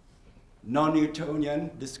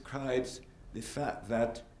 Non-Newtonian describes the fact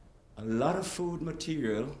that a lot of food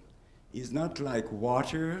material is not like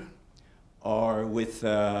water or with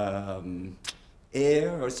air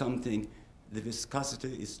or something. The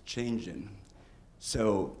viscosity is changing.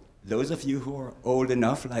 So those of you who are old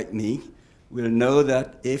enough like me will know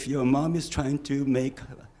that if your mom is trying to make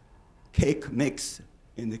cake mix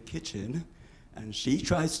in the kitchen and she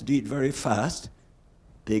tries to do it very fast,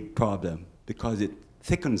 big problem because it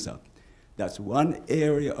thickens up. That's one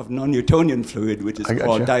area of non-Newtonian fluid which is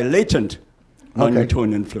called dilatant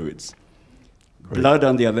non-Newtonian fluids. Great. Blood,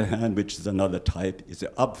 on the other hand, which is another type, is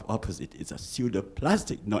the opposite. It's a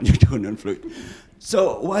pseudoplastic non-Newtonian fluid.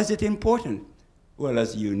 So why is it important? Well,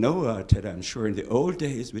 as you know, Ted, I'm sure in the old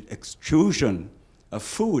days with extrusion of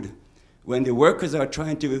food, when the workers are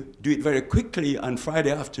trying to do it very quickly on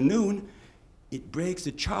Friday afternoon, it breaks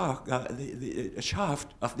the shaft of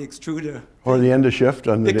the extruder. Or the end of shift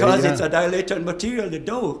on the day. Because it's a dilatant material, the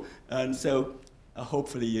dough. And so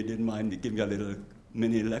hopefully you didn't mind giving me a little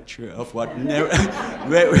mini lecture of what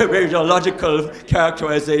rheological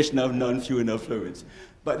characterization of non-fuel fluids.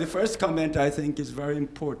 But the first comment I think is very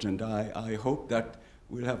important. I hope that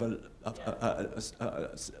we'll have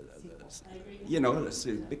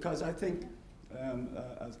because I think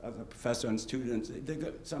as a professor and students,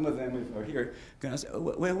 some of them are here, can ask,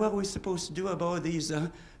 well, what are we supposed to do about these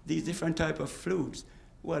different type of foods?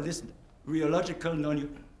 Well, this rheological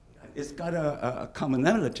it's got a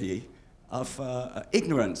commonality of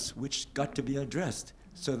ignorance, which got to be addressed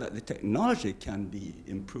so that the technology can be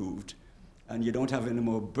improved, and you don't have any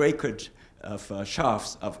more breakage of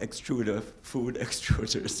shafts of food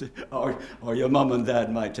extruders, or your mom and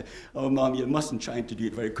dad might, oh mom, you mustn't try to do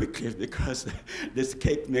it very quickly because this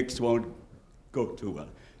cake mix won't go too well.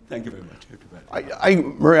 Thank you very much.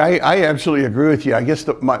 Murray, I absolutely agree with you. I guess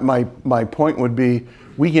my point would be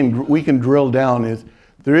we can drill down.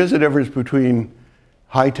 There is a difference between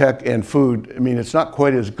high tech and food. I mean, it's not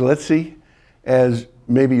quite as glitzy as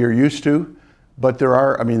maybe you're used to. But there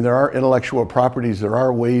are intellectual properties, there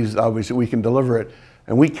are ways, obviously, we can deliver it.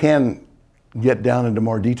 And we can get down into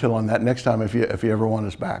more detail on that next time if you ever want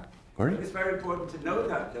us back. Gordon? It's very important to know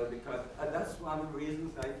that, though, because that's one of the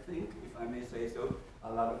reasons I think, if I may say so,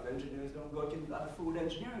 a lot of engineers don't go to food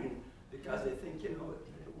engineering because they think,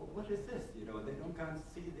 what is this? They can't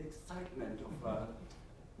see the excitement of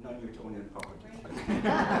non-Newtonian properties.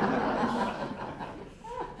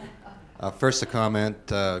 First a comment,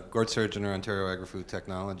 Gord Surgener, Ontario Agri-Food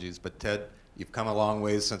Technologies, but Ted, you've come a long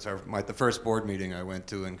ways since the first board meeting I went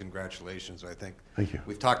to, and congratulations, I think. Thank you.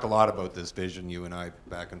 We've talked a lot about this vision, you and I,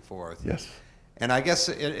 back and forth. Yes. And I guess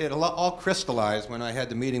it all crystallized when I had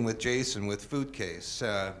the meeting with Jason with Food Case,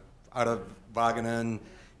 out of Wageningen,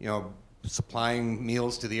 supplying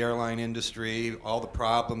meals to the airline industry, all the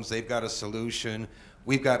problems, they've got a solution,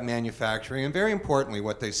 we've got manufacturing, and very importantly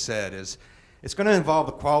what they said is, it's going to involve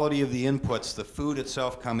the quality of the inputs, the food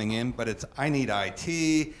itself coming in, but I need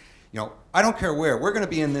IT. I don't care where. We're going to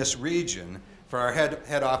be in this region for our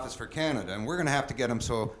head office for Canada, and we're going to have to get them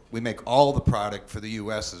so we make all the product for the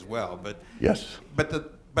U.S. as well. But yes.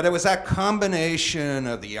 But it was that combination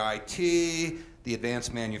of the IT, the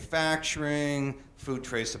advanced manufacturing, food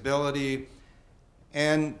traceability,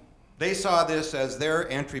 and they saw this as their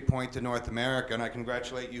entry point to North America, and I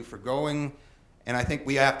congratulate you for going. And I think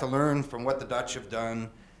we have to learn from what the Dutch have done,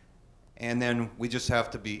 and then we just have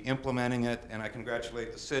to be implementing it, and I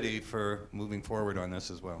congratulate the city for moving forward on this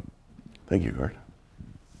as well. Thank you, Gord.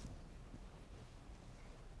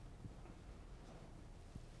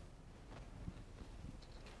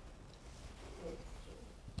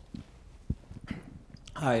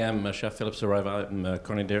 Hi, I'm Chef Philip Saraiva. I'm a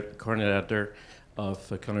coordinator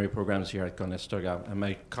of culinary programs here at Conestoga. And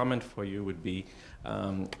my comment for you would be,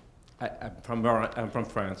 I'm from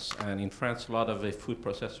France, and in France, a lot of the food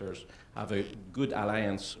processors have a good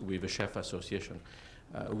alliance with the Chef Association.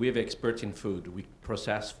 We have experts in food, we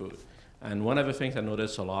process food. And one of the things I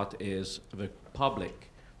notice a lot is the public,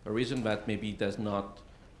 the reason that maybe does not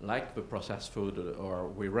like the processed food, or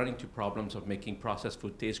we run into problems of making processed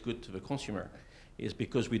food taste good to the consumer, is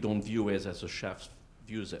because we don't view it as a chef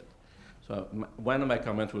views it. So one of my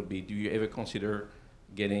comments would be, do you ever consider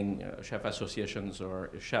getting chef associations or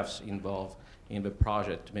chefs involved in the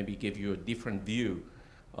project to maybe give you a different view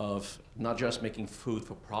of not just making food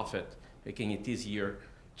for profit, making it easier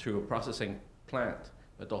through a processing plant,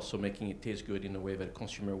 but also making it taste good in a way that a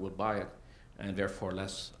consumer will buy it, and therefore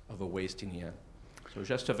less of a waste in the end. So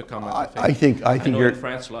just have a comment. I think I know in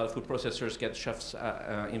France, a lot of food processors get chefs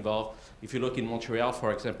involved. If you look in Montreal,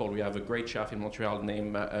 for example, we have a great chef in Montreal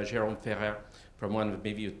named Jérôme Ferrer, from one of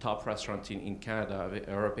maybe the top restaurants in Canada,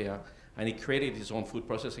 Europea, and he created his own food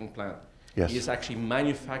processing plant. Yes. He is actually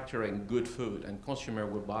manufacturing good food, and consumer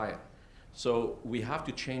will buy it. So we have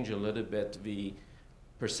to change a little bit the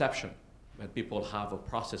perception that people have of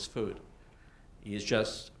processed food. It's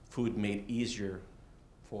just food made easier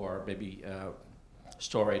for maybe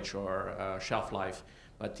storage or shelf life,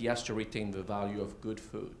 but he has to retain the value of good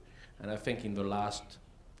food. And I think in the last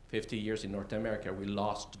 50 years in North America, we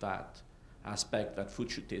lost that aspect that food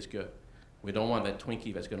should taste good. We don't want that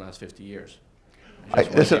Twinkie that's going to last 50 years. I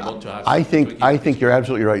think you're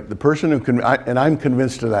absolutely right. The person who and I'm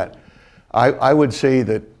convinced of that. I would say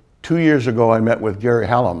that 2 years ago I met with Gary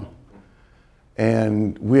Hallam,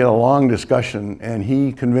 and we had a long discussion, and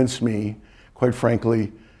he convinced me, quite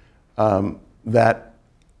frankly, that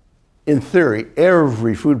in theory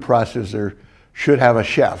every food processor should have a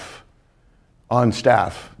chef on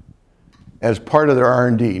staff as part of their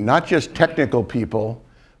R&D, not just technical people,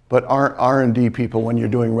 but R&D people. When you're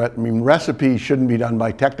doing, recipes shouldn't be done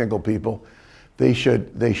by technical people. They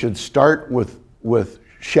should start with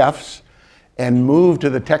chefs and move to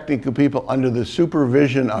the technical people under the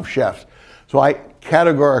supervision of chefs. So I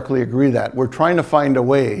categorically agree that. We're trying to find a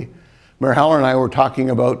way. Mayor Halloran and I were talking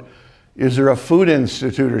about, is there a food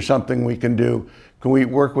institute or something we can do? Can we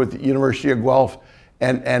work with the University of Guelph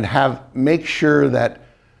and make sure that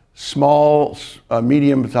small,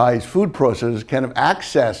 medium-sized food processors can have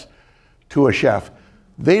access to a chef?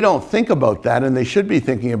 They don't think about that, and they should be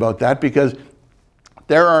thinking about that, because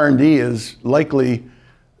their R&D is likely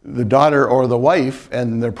the daughter or the wife,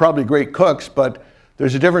 and they're probably great cooks, but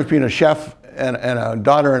there's a difference between a chef and a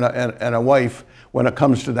daughter and a wife when it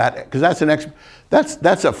comes to that, because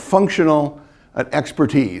that's a functional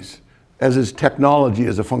expertise, as is technology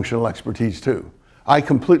is a functional expertise too. I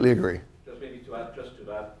completely agree. Just maybe to add just to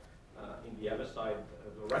that, in the other side,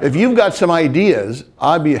 if you've got some ideas,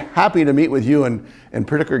 I'd be happy to meet with you, and in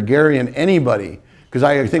particular Gary and anybody, because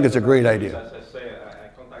I think it's a great idea. As I say, I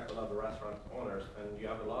contact a lot of restaurant owners, and you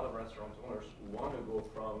have a lot of restaurant owners who want to go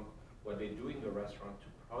from what they do in the restaurant to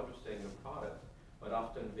producing the product, but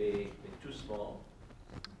often they're too small.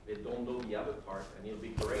 They don't know the other part, and it'll be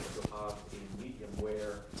great to have a medium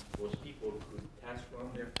where those people could test run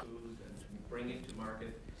their food and to bring it to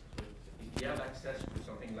market. So if you have access to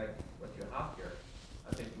something like what you have here,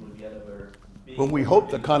 I think it will be another big... But we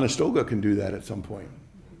hope that Conestoga can do that at some point.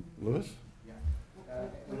 Louis?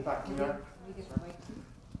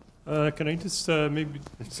 Can I just maybe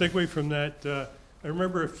segue from that? I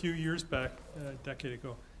remember a few years back, a decade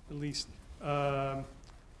ago at least,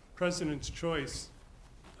 President's Choice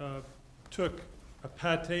took a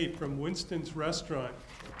pate from Winston's restaurant,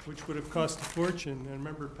 which would have cost a fortune. And I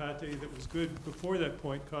remember pate that was good before that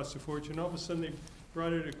point cost a fortune. All of a sudden they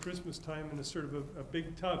brought it at Christmas time in a sort of a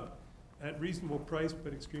big tub at reasonable price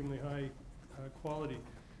but extremely high quality.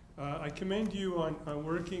 I commend you on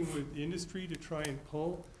working with the industry to try and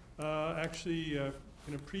pull. Actually,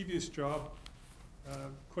 in a previous job,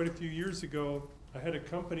 quite a few years ago, I had a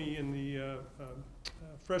company in the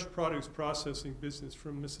fresh produce processing business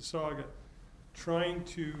from Mississauga trying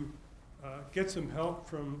to get some help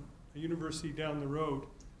from a university down the road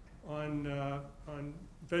on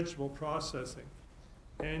vegetable processing.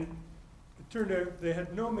 And it turned out they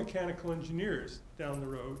had no mechanical engineers down the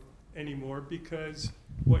road anymore, because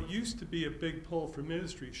what used to be a big pull from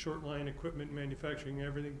industry, short line equipment, manufacturing,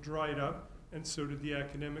 everything, dried up, and so did the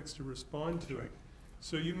academics to respond to it.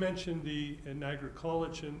 So you mentioned the Niagara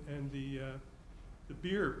College and the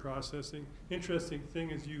beer processing. Interesting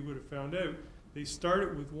thing, as you would have found out, they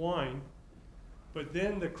started with wine, but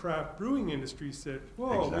then the craft brewing industry said,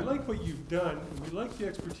 whoa, we like what you've done, and we like the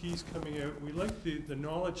expertise coming out, we like the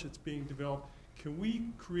knowledge that's being developed. Can we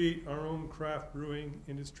create our own craft brewing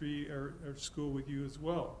industry or school with you as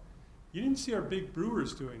well? You didn't see our big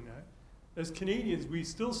brewers doing that. As Canadians, we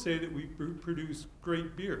still say that we produce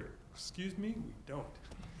great beer. Excuse me, we don't.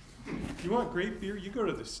 If you want great beer, you go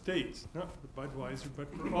to the States, not for the Budweiser,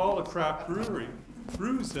 but for all the craft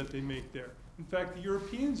brews that they make there. In fact, the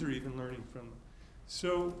Europeans are even learning from them.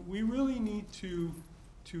 So we really need to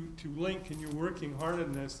link, and you're working hard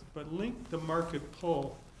on this, but link the market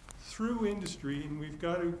pull through industry, and we've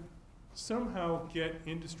got to somehow get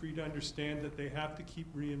industry to understand that they have to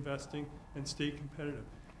keep reinvesting and stay competitive.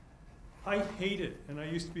 I hate it, and I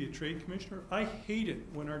used to be a trade commissioner, I hate it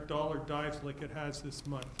when our dollar dives like it has this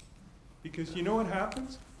month. Because you know what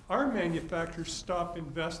happens? Our manufacturers stop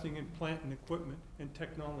investing in plant and equipment and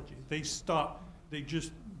technology. They stop. They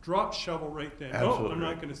just drop shovel right then. Absolutely. Oh, I'm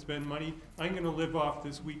not going to spend money. I'm going to live off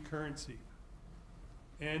this weak currency.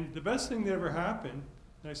 And the best thing that ever happened,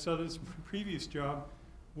 and I saw this in a previous job,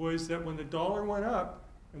 was that when the dollar went up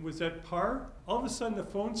and was at par, all of a sudden the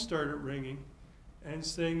phone started ringing and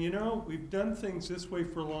saying, you know, we've done things this way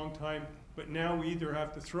for a long time, but now we either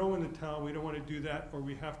have to throw in the towel, we don't want to do that, or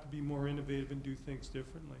we have to be more innovative and do things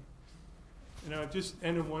differently. And I'll just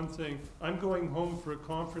end on one thing. I'm going home for a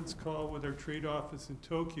conference call with our trade office in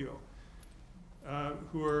Tokyo,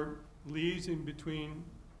 who are liaising between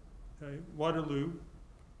Waterloo,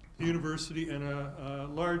 the university, and a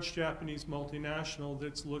large Japanese multinational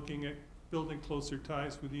that's looking at building closer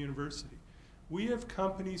ties with the university. We have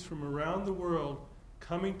companies from around the world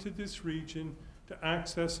coming to this region to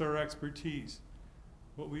access our expertise.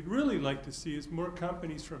 What we'd really like to see is more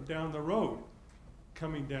companies from down the road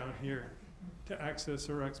coming down here to access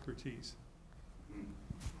our expertise.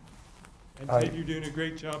 And Ted, you're doing a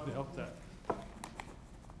great job to help that.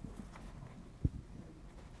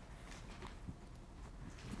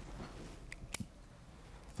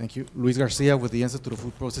 Thank you. Luis Garcia with the Institute of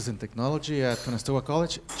Food Processing Technology at Conestoga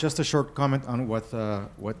College. Just a short comment on what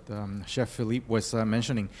Chef Philippe was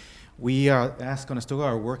mentioning. We as Conestoga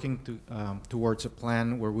are working towards a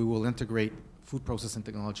plan where we will integrate food processing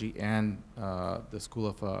technology and the School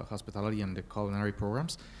of Hospitality and the culinary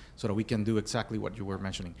programs so that we can do exactly what you were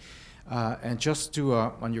mentioning. And just to,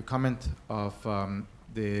 on your comment of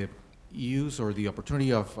the use or the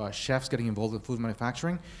opportunity of chefs getting involved in food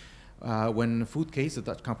manufacturing. When Food Case, the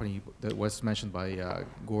Dutch company that was mentioned by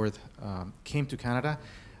Gord, came to Canada,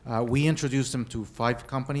 we introduced them to 5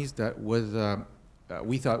 companies that would,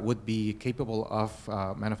 we thought would be capable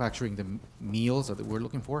of manufacturing the meals that we're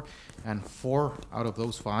looking for, and 4 out of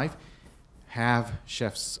those 5 have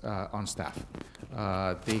chefs on staff.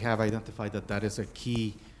 They have identified that that is a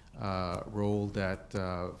key role that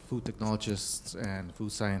food technologists and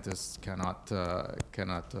food scientists cannot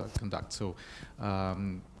conduct. So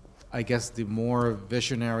I guess the more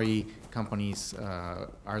visionary companies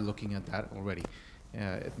are looking at that already.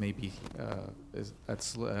 It may be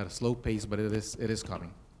at a slow pace, but it is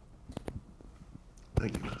coming.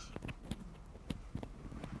 Thank you.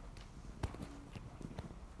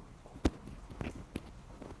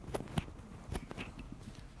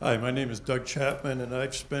 Hi, my name is Doug Chapman, and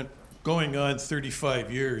I've spent going on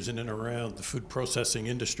 35 years in and around the food processing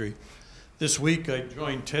industry. This week, I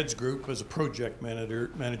joined Ted's group as a project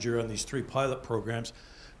manager on these 3 pilot programs.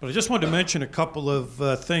 But I just wanted to mention a couple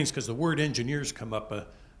of things, because the word engineers come up a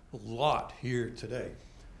lot here today.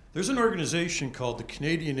 There's an organization called the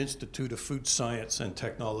Canadian Institute of Food Science and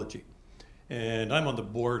Technology, and I'm on the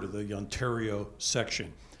board of the Ontario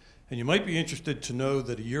section. And you might be interested to know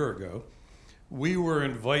that a year ago, we were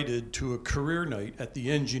invited to a career night at the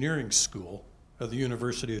engineering school of the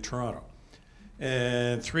University of Toronto.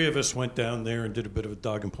 And 3 of us went down there and did a bit of a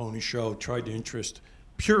dog and pony show, tried to interest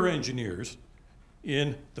pure engineers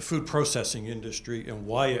in the food processing industry and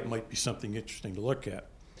why it might be something interesting to look at.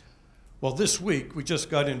 Well, this week, we just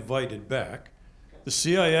got invited back. The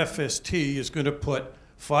CIFST is going to put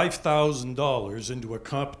 $5,000 into a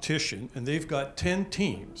competition, and they've got 10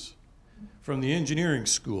 teams from the engineering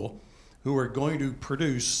school who are going to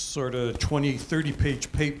produce sort of 20,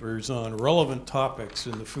 30-page papers on relevant topics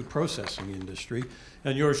in the food processing industry,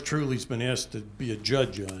 and yours truly has been asked to be a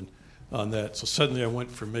judge on that. So suddenly I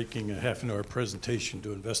went from making a half-an-hour presentation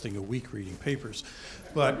to investing a week reading papers.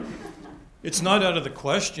 But it's not out of the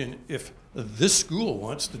question if this school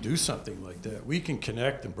wants to do something like that. We can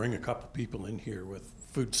connect and bring a couple people in here with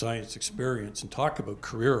food science experience and talk about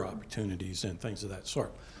career opportunities and things of that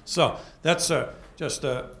sort. So that's just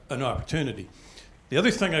an opportunity. The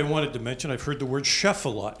other thing I wanted to mention, I've heard the word chef a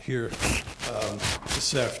lot here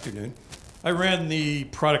this afternoon. I ran the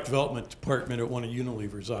product development department at one of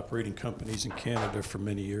Unilever's operating companies in Canada for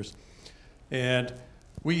many years. And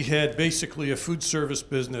we had basically a food service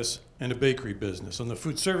business and a bakery business. On the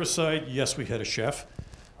food service side, yes, we had a chef.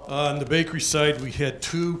 On the bakery side, we had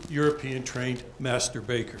 2 European-trained master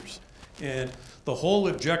bakers. And the whole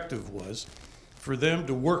objective was for them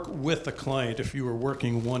to work with a client, if you were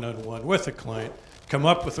working one-on-one with a client, come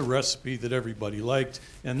up with a recipe that everybody liked,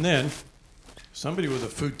 and then somebody with a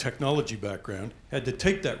food technology background had to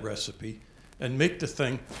take that recipe and make the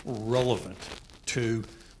thing relevant to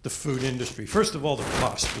the food industry. First of all, the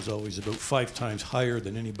cost was always about 5 times higher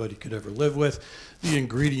than anybody could ever live with. The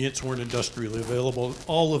ingredients weren't industrially available,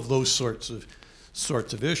 all of those sorts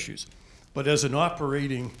of issues. But as an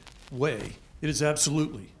operating way, it is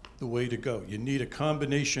absolutely the way to go. You need a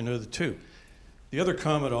combination of the 2. The other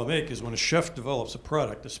comment I'll make is when a chef develops a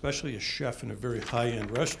product, especially a chef in a very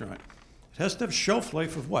high-end restaurant, it has to have a shelf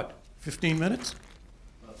life of what, 15 minutes?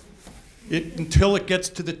 Until it gets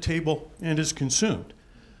to the table and is consumed.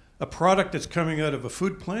 A product that's coming out of a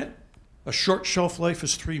food plant, a short shelf life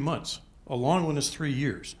is 3 months. A long one is 3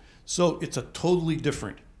 years. So it's a totally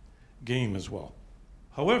different game as well.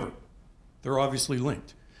 However, they're obviously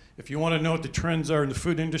linked. If you want to know what the trends are in the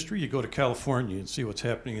food industry, you go to California and see what's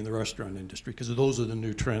happening in the restaurant industry, because those are the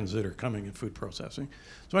new trends that are coming in food processing.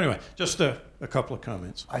 So anyway, just a couple of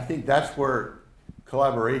comments. I think that's where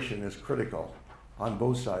collaboration is critical on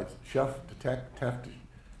both sides, chef to tech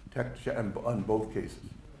on both cases.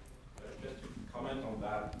 Just to comment on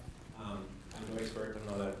that, I'm no expert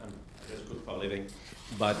on that. I'm just good for a living.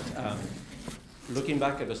 But looking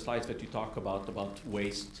back at the slides that you talk about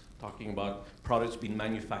waste, talking about products being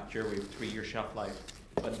manufactured with 3-year shelf life,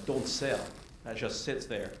 but don't sell. That just sits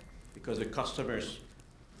there because the customer's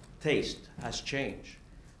taste has changed.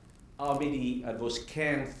 How many of those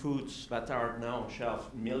canned foods that are now on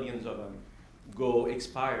shelf, millions of them, go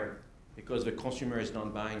expire because the consumer is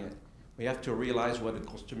not buying it? We have to realize what the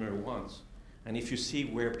consumer wants. And if you see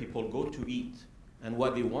where people go to eat and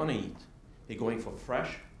what they want to eat, they're going for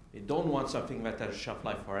fresh. They don't want something that has a shelf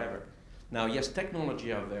life forever. Now, yes,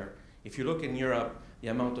 technology out there. If you look in Europe, the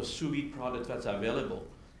amount of sous vide product that's available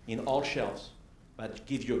in all shelves that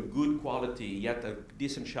give you a good quality, yet a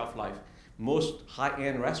decent shelf life. Most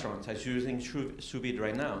high-end restaurants are using sous vide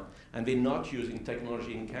right now, and they're not using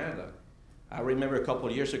technology in Canada. I remember a couple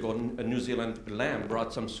of years ago, a New Zealand lamb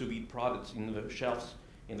brought some sous vide products in the shelves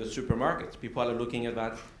in the supermarkets. People are looking at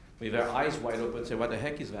that with their eyes wide open and say, what the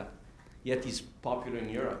heck is that? Yet it's popular in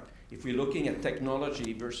Europe. If we're looking at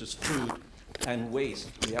technology versus food and waste,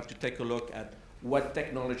 we have to take a look at what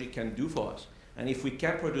technology can do for us. And if we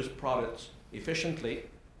can produce products efficiently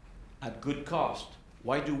at good cost,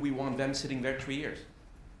 why do we want them sitting there 3 years?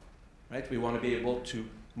 Right? We want to be able to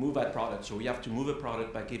move that product. So we have to move a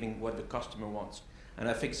product by giving what the customer wants. And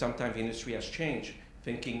I think sometimes the industry has changed,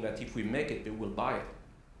 thinking that if we make it, they will buy it.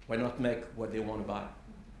 Why not make what they want to buy?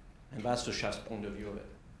 And that's the Chef's point of view of it.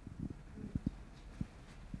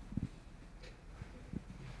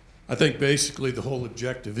 I think basically the whole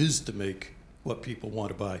objective is to make what people want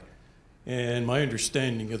to buy. And my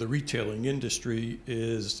understanding of the retailing industry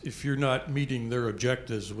is if you're not meeting their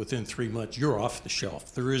objectives within 3 months, you're off the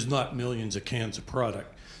shelf. There is not millions of cans of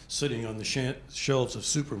product sitting on the shelves of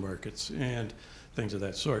supermarkets and things of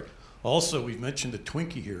that sort. Also, we've mentioned the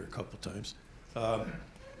Twinkie here a couple times.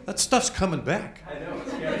 That stuff's coming back. I know,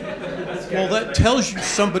 it's scary. Well, that tells you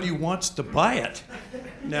somebody wants to buy it.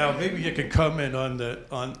 Now, maybe you can comment on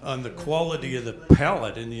the quality of the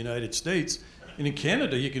palate in the United States. And in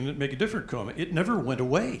Canada, you can make a different comment. It never went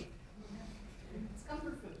away. It's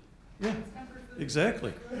comfort food. Yeah,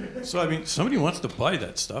 exactly. So, I mean, somebody wants to buy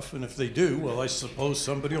that stuff, and if they do, well, I suppose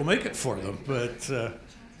somebody will make it for them. But,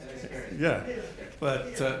 yeah.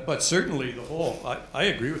 But certainly the whole, I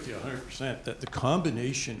agree with you 100% that the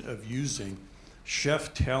combination of using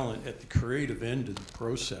chef talent at the creative end of the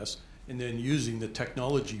process and then using the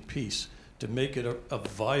technology piece to make it a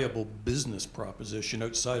viable business proposition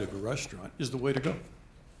outside of a restaurant is the way to go.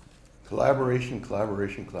 Collaboration,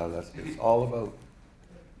 collaboration, collaboration. That's what it's all about.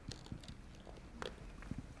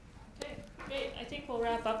 Okay, great. I think we'll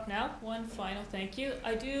wrap up now. One final thank you.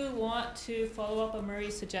 I do want to follow up on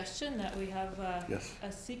Murray's suggestion that we have Yes.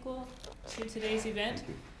 a sequel to today's event.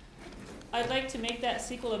 I'd like to make that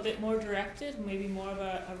sequel a bit more directed, maybe more of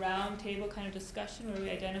a round table kind of discussion where we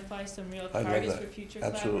identify some real I'd love targets that. for future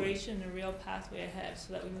Absolutely. collaboration and a real pathway ahead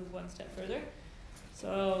so that we move one step further.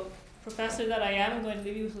 So, professor that I am, I'm going to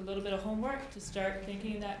leave you with a little bit of homework to start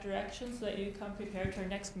thinking in that direction so that you come prepared to our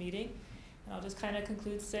next meeting. And I'll just kind of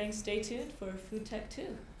conclude saying stay tuned for Food Tech 2.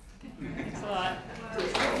 Thanks a lot.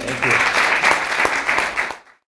 Thank you.